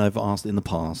I've asked in the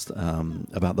past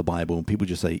about the Bible, people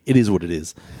just say, it is what it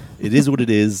is. It is what it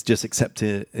is. Just accept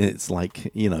it. It's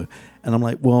like, and I'm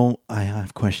like, well, I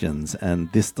have questions, and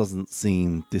this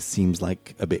seems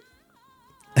like a bit.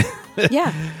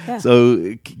 Yeah.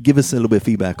 So give us a little bit of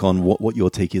feedback on what your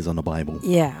take is on the Bible.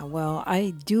 Yeah, well,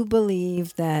 I do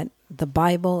believe that the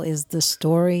Bible is the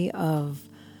story of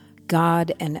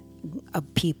God and a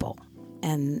people,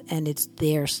 and it's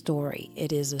their story.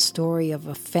 It is a story of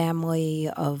a family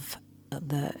of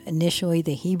initially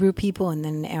the Hebrew people, and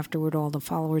then afterward all the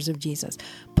followers of Jesus.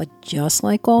 But just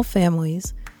like all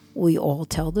families, we all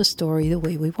tell the story the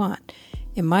way we want.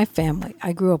 In my family,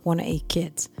 I grew up one of 8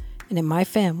 kids. And in my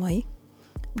family,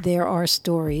 there are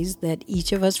stories that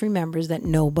each of us remembers that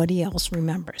nobody else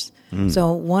remembers.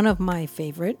 So one of my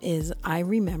favorite is I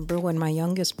remember when my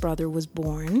youngest brother was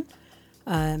born,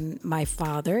 my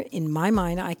father, in my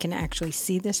mind, I can actually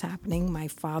see this happening. My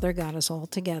father got us all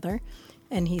together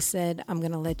and he said, I'm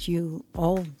going to let you,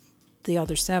 all the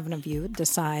other 7 of you,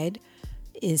 decide,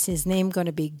 is his name going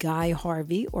to be Guy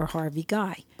Harvey or Harvey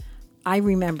Guy? I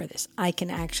remember this. I can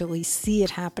actually see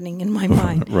it happening in my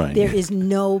mind. Right. There is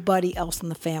nobody else in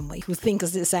the family who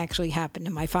thinks this actually happened.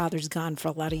 And my father's gone for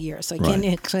a lot of years, so I can't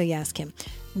actually ask him.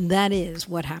 That is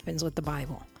what happens with the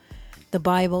Bible. The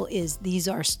Bible these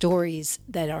are stories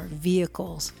that are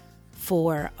vehicles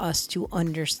for us to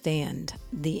understand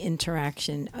the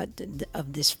interaction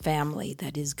of this family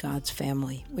that is God's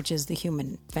family, which is the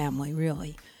human family,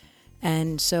 really.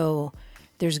 And so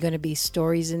there's going to be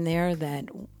stories in there that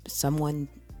someone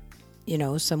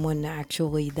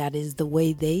actually, that is the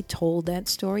way they told that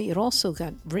story. It also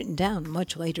got written down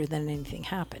much later than anything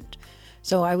happened.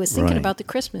 So I was thinking about the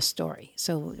Christmas story.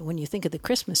 So when you think of the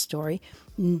Christmas story,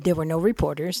 there were no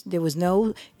reporters. There was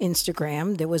no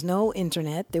Instagram. There was no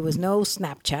internet. There was no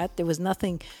Snapchat. There was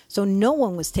nothing. So no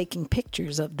one was taking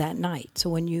pictures of that night.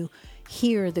 So when you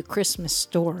hear the Christmas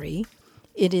story,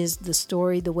 it is the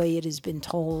story the way it has been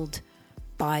told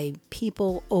by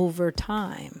people over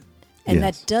time. And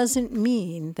that doesn't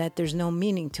mean that there's no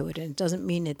meaning to it. And it doesn't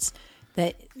mean it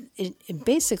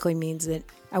basically means that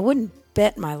I wouldn't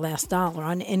bet my last dollar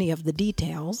on any of the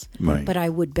details, but I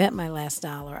would bet my last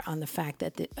dollar on the fact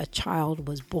that a child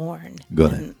was born.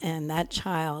 And that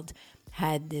child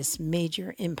had this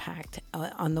major impact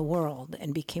on the world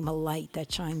and became a light that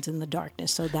shines in the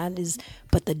darkness. So that is,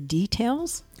 but the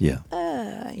details, No,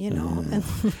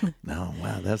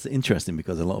 wow, that's interesting,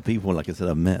 because a lot of people, like I said,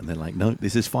 I've met, and they're like, no,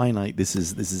 this is finite. This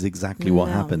is exactly what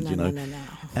happened, No.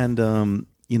 And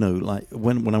like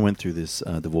when I went through this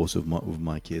divorce with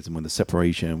my kids, and when the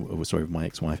separation, with my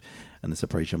ex-wife, and the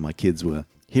separation of my kids, were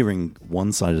hearing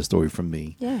one side of the story from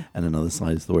me and another side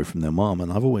of the story from their mom.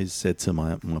 And I've always said to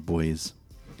my boys,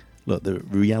 look, the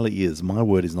reality is my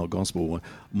word is not gospel.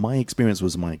 My experience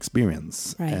was my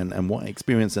experience, and what I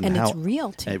experienced and how it's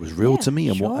real to it was real to me,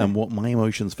 and sure. what my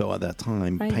emotions felt at that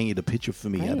time painted a picture for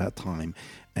me at that time.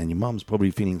 And your mom's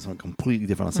probably feeling something completely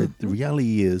different. I said, the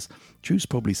reality is, truth's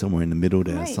probably somewhere in the middle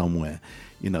there, somewhere,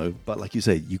 But like you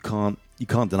say, you can't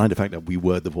deny the fact that we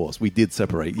were divorced. We did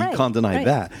separate. You can't deny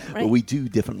that. But we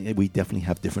definitely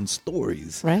have different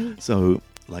stories. Right. So,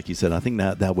 like you said, I think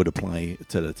that would apply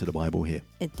to the Bible here.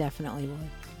 It definitely would.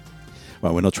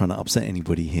 Right, we're not trying to upset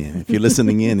anybody here. If you're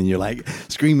listening in and you're like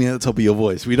screaming at the top of your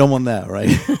voice, we don't want that,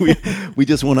 right? we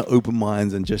just want to open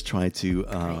minds and just try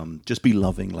to just be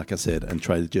loving, like I said, and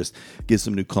try to just give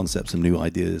some new concepts and new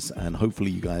ideas. And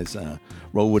hopefully you guys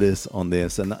roll with us on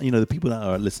this. And, the people that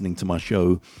are listening to my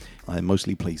show, I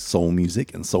mostly play soul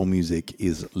music, and soul music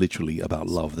is literally about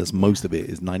love. That's most of it,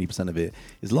 is 90% of it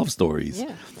is love stories.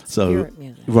 Yeah. So,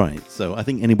 music. right. So I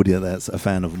think anybody that's a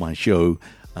fan of my show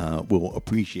will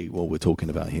appreciate what we're talking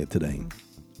about here today.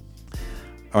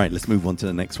 All right, let's move on to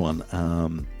the next one.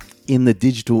 In the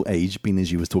digital age, being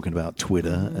as you was talking about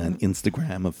Twitter and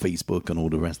Instagram and Facebook and all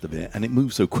the rest of it, and it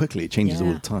moves so quickly, it changes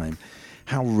all the time.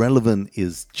 How relevant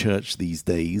is church these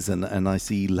days? And I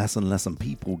see less and less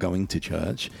people going to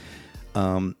church.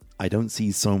 I don't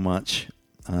see so much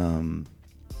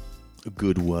a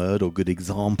good word or good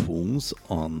examples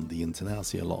on the internet. I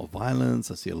see a lot of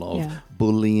violence. I see a lot of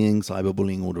bullying,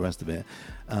 cyberbullying, all the rest of it.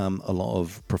 A lot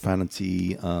of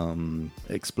profanity,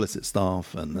 explicit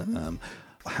stuff. And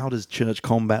how does church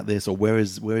combat this, or where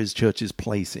is church's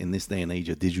place in this day and age,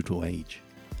 a digital age?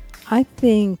 I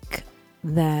think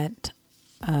that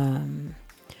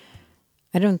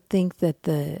I don't think that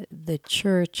the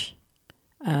church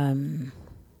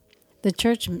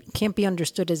can't be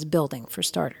understood as a building, for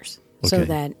starters. So Okay.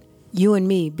 that you and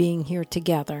me being here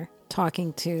together,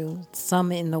 talking to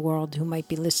some in the world who might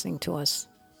be listening to us,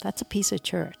 that's a piece of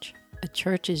church. A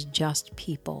church is just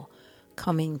people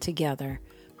coming together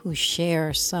who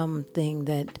share something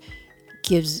that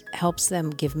helps them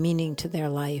give meaning to their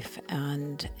life,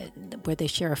 and where they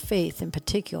share a faith in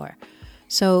particular.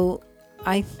 So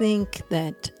I think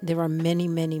that there are many,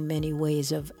 many, many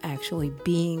ways of actually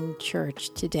being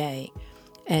church today,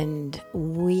 and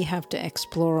we have to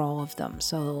explore all of them.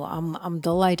 So I'm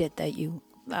delighted that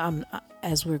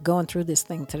as we're going through this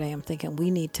thing today, I'm thinking we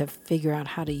need to figure out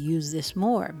how to use this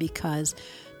more, because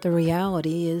the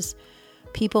reality is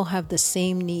people have the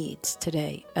same needs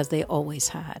today as they always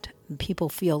had. People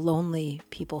feel lonely.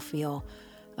 People feel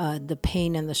the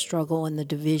pain and the struggle and the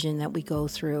division that we go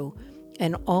through.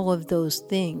 And all of those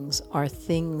things are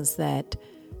things that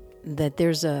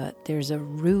there's a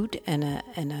root and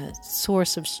a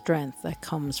source of strength that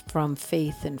comes from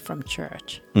faith and from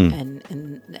church.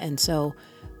 And so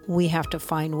we have to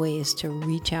find ways to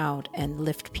reach out and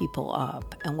lift people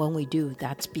up. And when we do,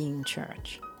 that's being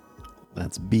church.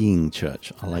 That's being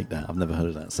church. I like that. I've never heard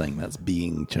of that saying. That's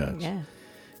being church. Yeah.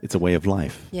 It's a way of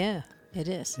life. Yeah, it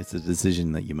is. It's a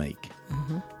decision that you make.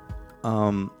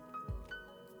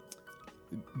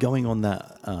 Going on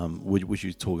that, which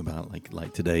you talk about,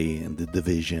 like today, and the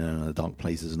division and the dark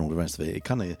places and all the rest of it, it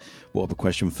kind of brought up a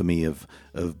question for me of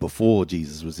before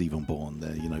Jesus was even born.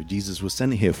 That Jesus was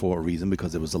sent here for a reason,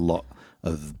 because there was a lot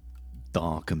of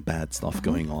dark and bad stuff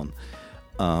going on,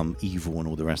 evil and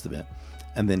all the rest of it.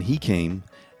 And then he came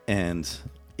and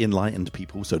enlightened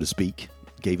people, so to speak,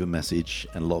 gave a message,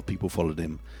 and a lot of people followed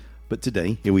him. But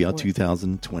today, here we are,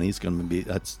 2020. It's going to be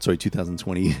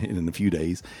 2020 in a few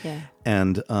days,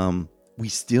 and we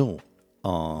still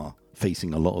are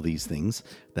facing a lot of these things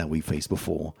that we faced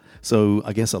before. So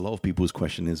I guess a lot of people's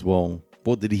question is, well,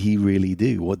 what did he really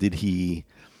do? What did he?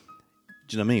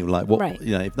 Do you know what I mean? Like, what? Right.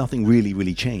 If nothing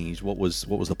really changed, what was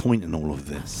the point in all of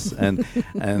this? And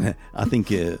I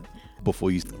think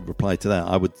before you reply to that,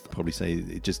 I would probably say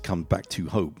it just comes back to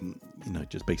hope.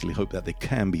 Just basically hope that there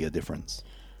can be a difference.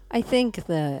 I think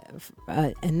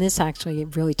and this actually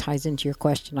really ties into your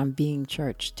question on being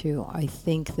church too. I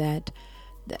think that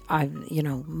a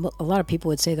lot of people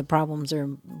would say the problems are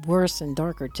worse and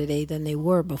darker today than they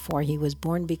were before he was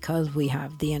born, because we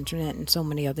have the internet and so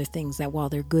many other things that, while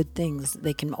they're good things,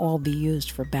 they can all be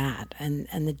used for bad, and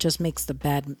it just makes the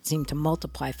bad seem to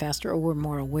multiply faster, or we're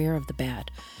more aware of the bad.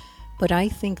 But I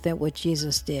think that what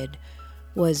Jesus did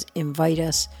was invite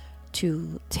us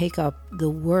to take up the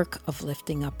work of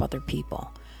lifting up other people.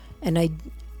 And I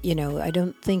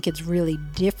don't think it's really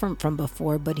different from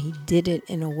before, but he did it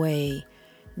in a way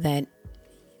that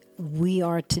we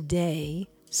are today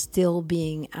still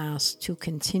being asked to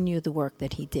continue the work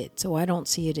that he did. So I don't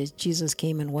see it as Jesus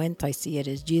came and went. I see it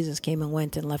as Jesus came and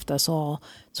went and left us all,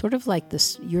 sort of like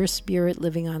this, your spirit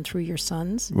living on through your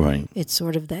sons. Right. It's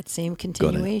sort of that same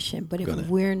continuation. But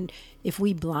if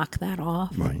we block that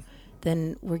off, Right.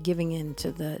 then we're giving in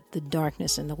to the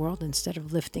darkness in the world instead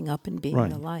of lifting up and being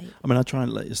the light. I mean, I try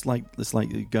and it's like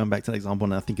going back to the example,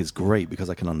 and I think it's great because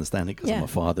I can understand it, because I'm a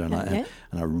father, and I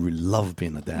really love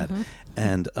being a dad.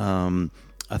 And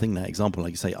I think that example,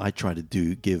 like you say, I try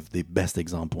to give the best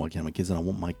example I can to my kids, and I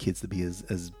want my kids to be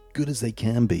as good as they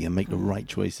can be and make the right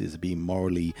choices, be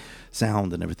morally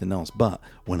sound and everything else. But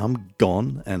when I'm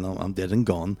gone and I'm dead and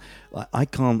gone, I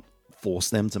can't force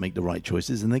them to make the right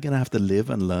choices, and they're going to have to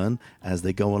live and learn as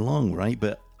they go along, right?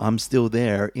 But I'm still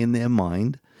there in their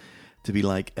mind to be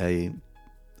like a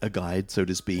guide, so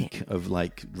to speak, of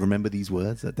like, remember these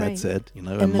words that Dad said,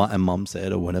 and Mom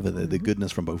said, or whatever, the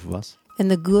goodness from both of us. And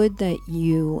the good that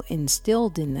you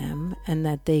instilled in them and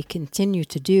that they continue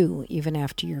to do even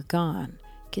after you're gone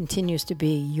continues to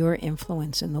be your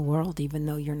influence in the world, even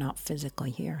though you're not physically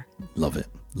here. Love it.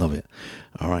 Love it.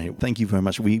 All right. Thank you very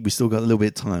much. We still got a little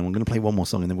bit of time. We're going to play one more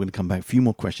song, and then we're going to come back, a few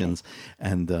more questions,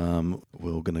 and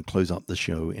we're going to close up the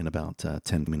show in about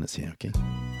 10 minutes here, okay?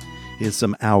 Here's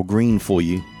some Al Green for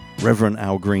you. Reverend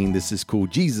Al Green. This is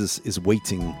called Jesus is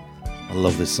Waiting. I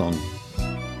love this song.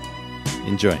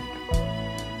 Enjoy.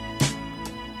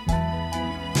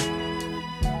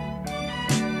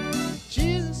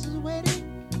 Jesus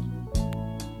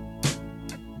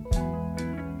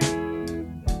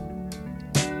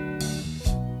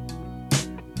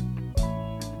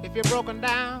if you're broken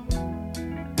down,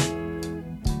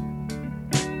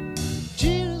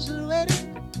 Jesus is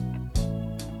waiting.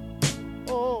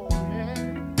 Oh, yeah.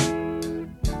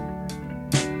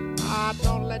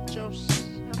 Don't let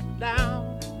yourself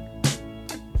down.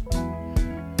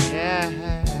 Yeah.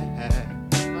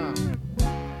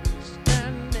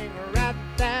 Standing right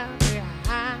there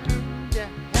behind you,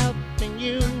 helping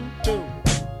you to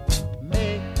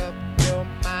make up your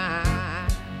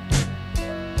mind.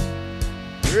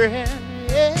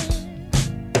 Yeah.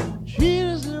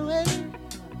 Jesus is waiting.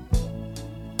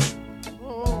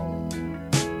 Oh.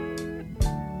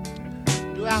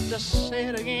 Do I have to say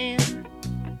it again?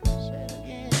 Say it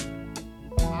again.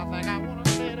 I think I want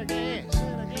to say it again. Say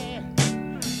it again.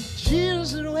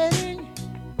 Jesus is waiting.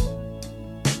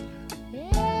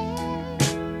 Yeah.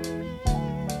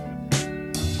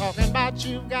 Talking about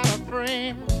you've got a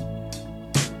friend.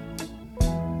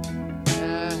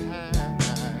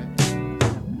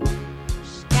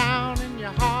 Down in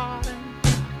your heart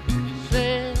and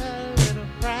say a little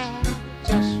prayer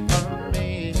just for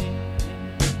me.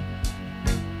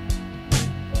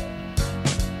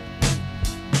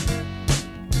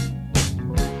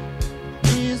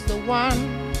 He's the one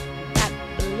that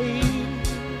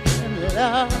believes in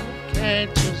love, can't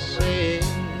you see?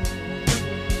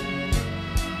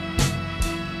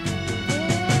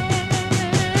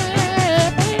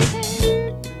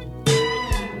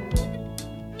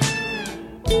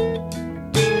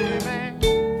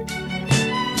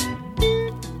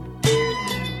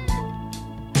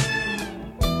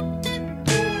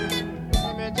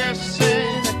 Let me just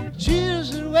say that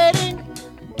Jesus is waiting.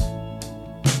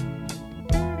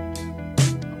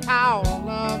 Our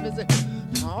love is the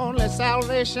only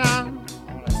salvation.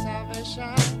 Only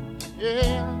salvation.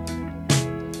 Yeah.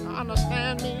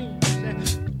 Understand me.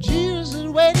 Jesus is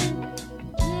waiting.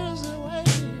 Jesus is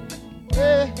waiting.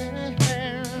 Yeah.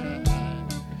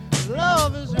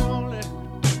 Love is the only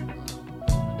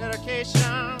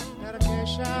dedication.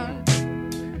 Dedication.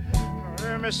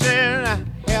 Let me say,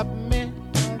 help me,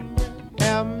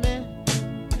 help me,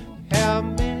 help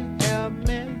me, help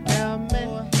me, help me,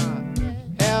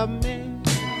 help me,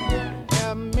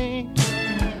 help me,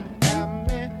 help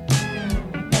me.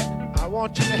 I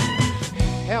want you to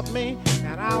help me,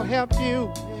 and I'll help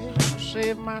you. I'll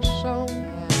save my soul,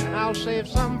 and I'll save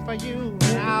some for you,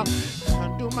 and I'll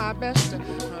do my best to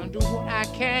do what I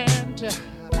can to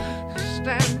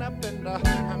stand up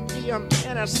and be a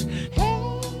menace. Hey.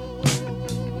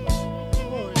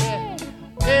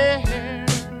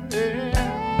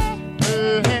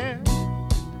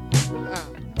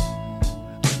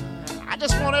 I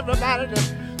just want everybody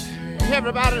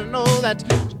to know that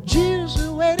Jesus is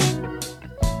waiting.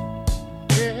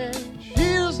 Yeah,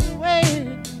 Jesus is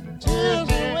waiting. Jesus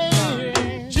is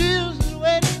waiting. Jesus is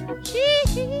waiting.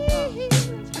 Jesus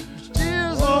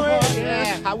is waiting.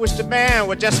 Yeah, I wish the band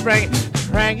would just bring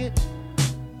it.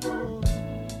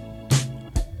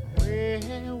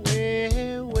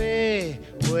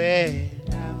 Way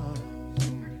down.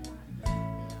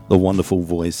 The wonderful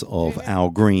voice of Al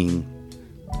Green.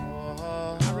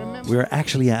 I remember. We're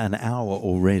actually at an hour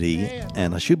already,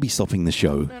 and I should be stopping the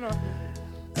show.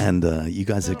 And you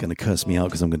guys are going to curse me out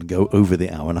because I'm going to go over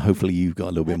the hour, and hopefully you've got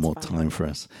a little bit more time for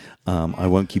us. I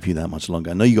won't keep you that much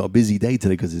longer. I know you got a busy day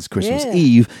today because it's Christmas Yeah,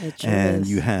 Eve, it sure and is.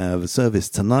 you have service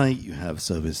tonight, you have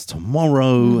service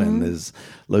tomorrow, and there's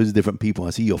loads of different people.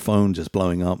 I see your phone just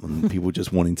blowing up, and people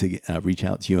just wanting to reach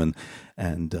out to you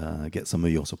and get some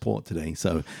of your support today.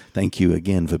 So thank you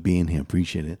again for being here.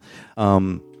 Appreciate it.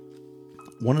 One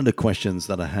of the questions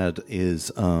that I had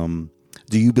is, do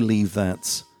you believe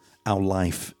that our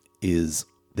life there's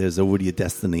already a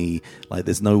destiny? Like,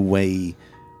 there's no way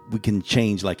we can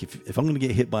change. Like, if I'm going to get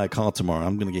hit by a car tomorrow,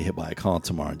 I'm going to get hit by a car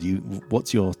tomorrow.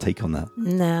 What's your take on that?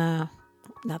 Nah,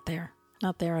 not there.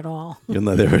 Not there at all. You're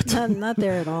not there at all. Not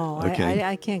there at all. Okay.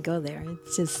 I can't go there.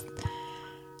 It's just,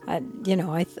 I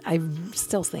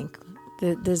still think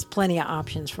that there's plenty of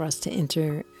options for us to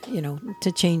enter,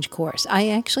 to change course. I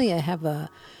have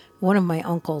one of my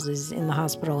uncles is in the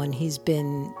hospital, and he's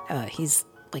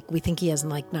like, we think he has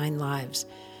like 9 lives.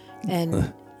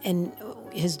 And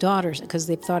his daughters, because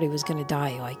they thought he was going to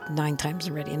die like 9 times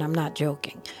already, and I'm not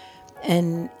joking.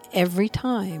 And every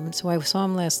time, so I saw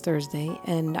him last Thursday,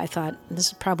 and I thought, this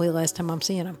is probably the last time I'm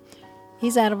seeing him.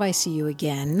 He's out of ICU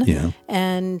again. Yeah.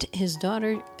 And his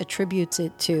daughter attributes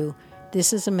it to,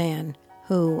 this is a man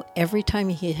who every time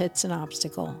he hits an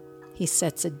obstacle, he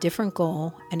sets a different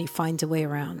goal and he finds a way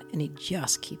around, and he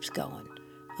just keeps going.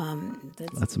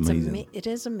 That's amazing. It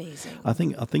is amazing. I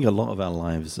think a lot of our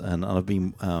lives, and I've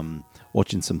been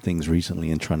watching some things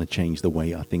recently and trying to change the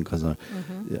way I think. Because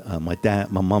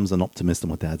my mum's an optimist and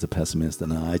my dad's a pessimist,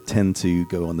 and I tend to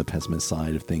go on the pessimist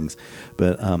side of things.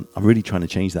 But I'm really trying to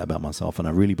change that about myself, and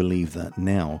I really believe that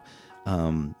now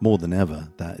more than ever,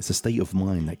 that it's a state of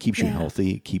mind that keeps you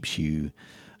healthy, it keeps you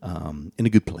in a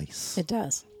good place. It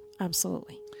does,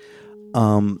 absolutely.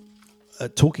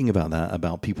 Talking about that,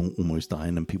 about people almost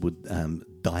dying and people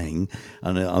dying,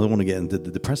 and I don't want to get into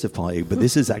the depressive part, but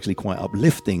this is actually quite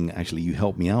uplifting. Actually, you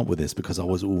helped me out with this because I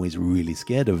was always really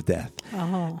scared of death.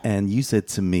 Oh. And you said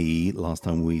to me last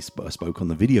time we spoke on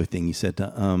the video thing, you said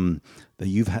that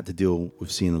you've had to deal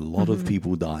with seeing a lot of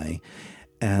people die.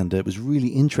 And it was really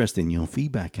interesting, your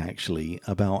feedback actually,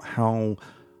 about how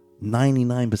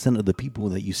 99% of the people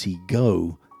that you see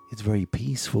go, it's very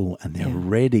peaceful and they're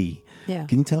ready. Yeah.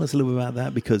 Can you tell us a little bit about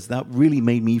that? Because that really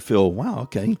made me feel, wow,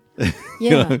 okay.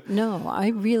 Yeah, no, I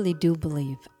really do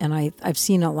believe. And I've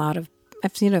seen a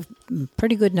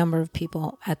pretty good number of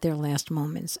people at their last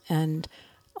moments. And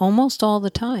almost all the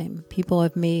time, people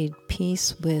have made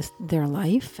peace with their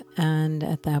life. And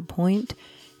at that point,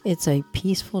 it's a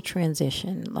peaceful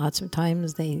transition. Lots of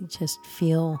times they just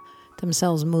feel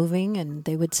themselves moving, and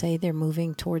they would say they're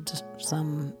moving towards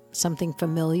something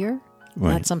familiar,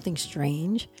 not something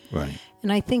strange. Right.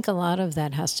 And I think a lot of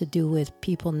that has to do with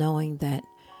people knowing that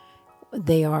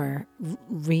they are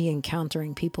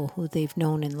re-encountering people who they've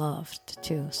known and loved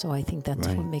too. So I think that's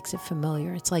what makes it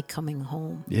familiar. It's like coming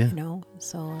home, you know?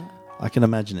 So I can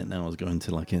imagine it now as going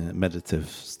to like a meditative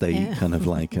state, kind of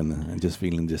like, and just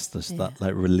feeling just that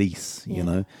like release, you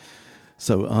know?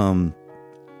 So,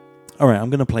 all right, I'm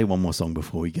going to play one more song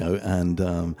before we go. And,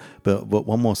 but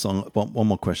one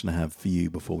more question I have for you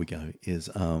before we go is,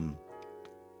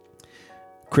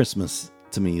 Christmas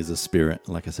to me is a spirit.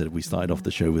 Like I said, we started off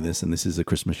the show with this, and this is a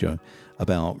Christmas show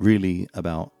about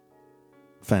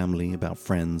family, about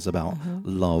friends, about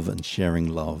love and sharing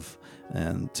love.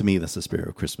 And to me, that's the spirit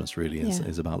of Christmas, really,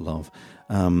 is about love.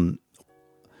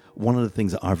 One of the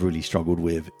things that I've really struggled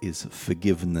with is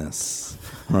forgiveness,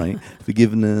 right?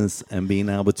 Forgiveness and being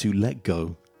able to let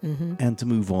go and to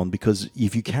move on, because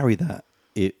if you carry that,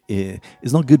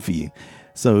 it's not good for you.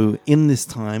 So in this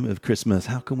time of Christmas,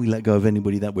 how can we let go of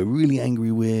anybody that we're really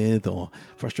angry with or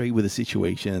frustrated with a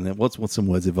situation? And what's some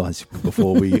words of advice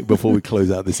before we close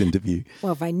out this interview?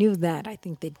 Well, if I knew that, I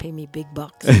think they'd pay me big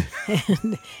bucks.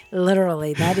 And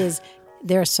literally,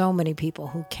 there are so many people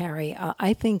who carry.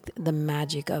 I think the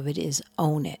magic of it is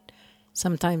own it.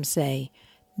 Sometimes say,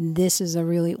 this was a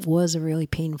really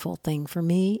painful thing for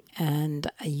me, and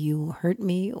you hurt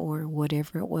me, or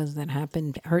whatever it was that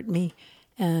happened hurt me.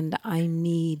 And I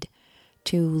need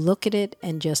to look at it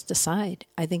and just decide.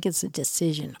 I think it's a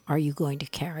decision. Are you going to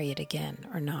carry it again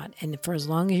or not? And for as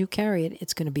long as you carry it,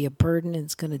 it's going to be a burden and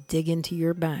it's going to dig into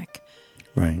your back.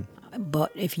 Right.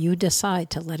 But if you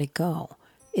decide to let it go,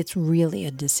 it's really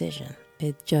a decision.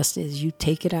 It just is. You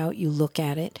take it out, you look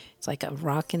at it. It's like a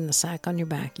rock in the sack on your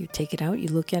back. You take it out, you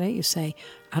look at it, you say,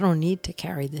 I don't need to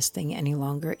carry this thing any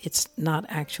longer. It's not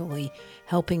actually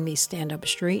helping me stand up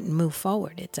straight and move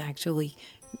forward. It's actually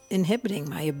inhibiting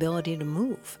my ability to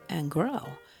move and grow.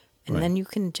 And then you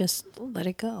can just let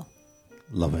it go.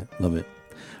 Love it. Love it.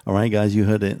 All right, guys, you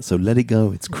heard it. So let it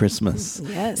go. It's Christmas.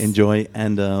 Yes. Enjoy.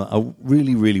 And I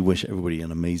really, really wish everybody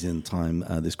an amazing time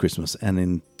this Christmas. And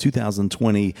in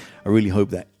 2020, I really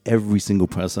hope that every single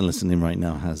person listening right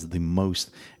now has the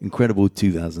most incredible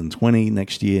 2020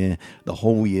 next year, the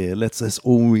whole year. Let's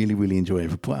all really, really enjoy it.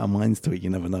 If we put our minds to it, you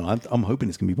never know. I'm hoping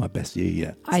it's going to be my best year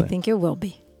yet. I think it will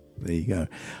be. There you go. All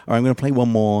right, I'm going to play one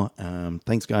more.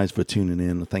 Thanks, guys, for tuning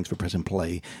in. Thanks for pressing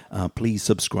play. Please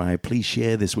subscribe. Please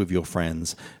share this with your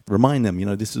friends. Remind them,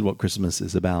 this is what Christmas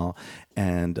is about.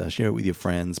 And share it with your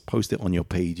friends. Post it on your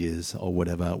pages or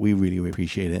whatever. We really, really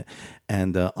appreciate it.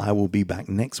 And I will be back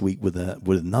next week with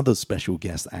another special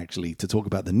guest, actually, to talk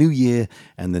about the new year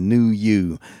and the new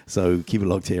you. So keep it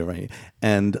locked here, right?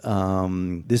 And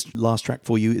this last track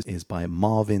for you is by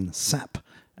Marvin Sapp.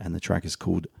 And the track is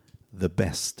called The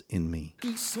Best in Me.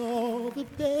 He saw the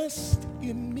best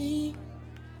in me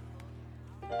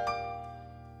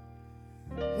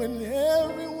when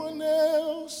everyone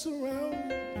else around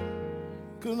me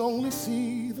could only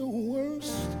see the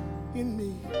worst in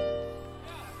me.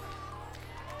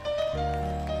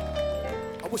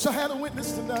 I wish I had a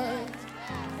witness tonight.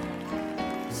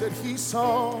 Said he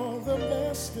saw the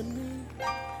best in me.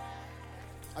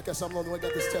 I guess I'm the only one that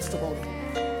got this testimony.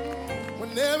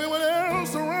 When everyone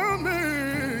else around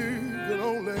me could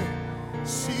only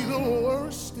see the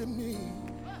worst in me.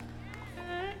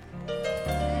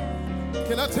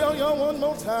 Can I tell y'all one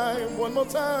more time? One more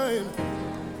time.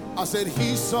 I said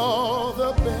he saw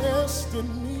the best in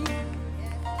me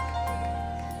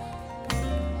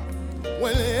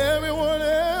when everyone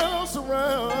else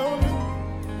around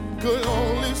me could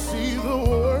only see the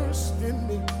worst in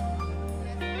me.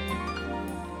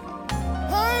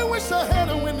 I wish I had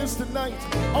a witness tonight.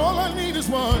 All I need is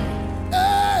one.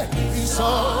 Hey, he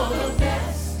saw the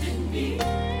best in me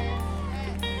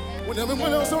when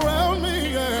everyone else around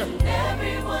me, yeah.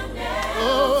 Everyone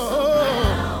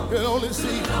else Could only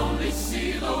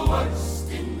see the worst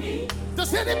in me.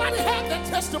 Does anybody have that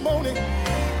testimony?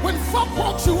 When folk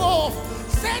walked you off,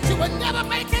 said you would never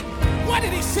make it, what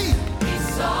did he see? He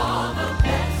saw the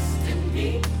best in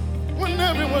me. When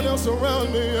everyone else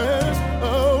around me is,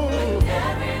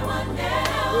 Everyone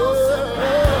else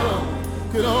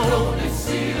could only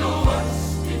see the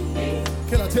worst in me.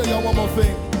 Can I tell y'all one more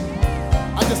thing?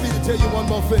 I just need to tell you one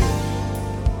more thing.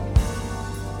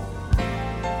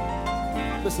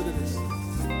 Listen to this.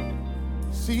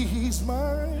 See, he's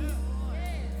mine,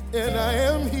 and I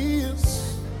am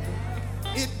his.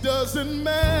 It doesn't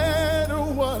matter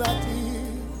what I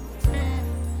did.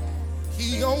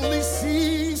 He only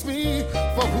sees me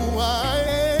for who I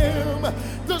am.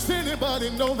 Does anybody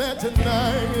know that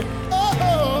tonight?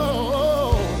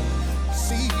 Oh,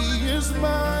 see, he is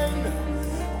mine,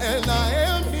 and I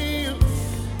am his.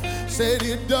 Said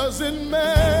it doesn't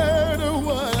matter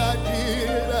what I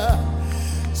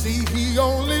did. See, he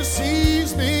only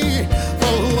sees me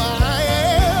for who I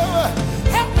am.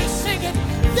 Help me sing it.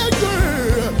 Yeah,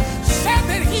 girl. Said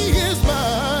that he is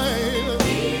mine.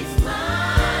 He's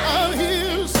mine. I'm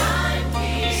his. I'm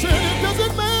his. Said it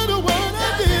doesn't matter what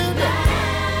I did.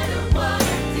 Matter what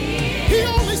I did. He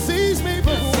only sees me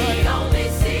for who I He am. only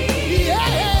sees Yeah.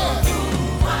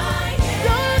 who I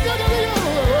am.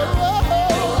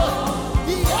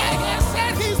 Yeah,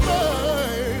 said he's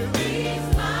mine. He's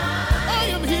mine. I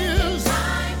am his.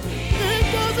 I'm his. It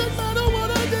doesn't matter what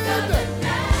I did.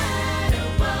 Matter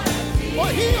what I did. For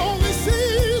he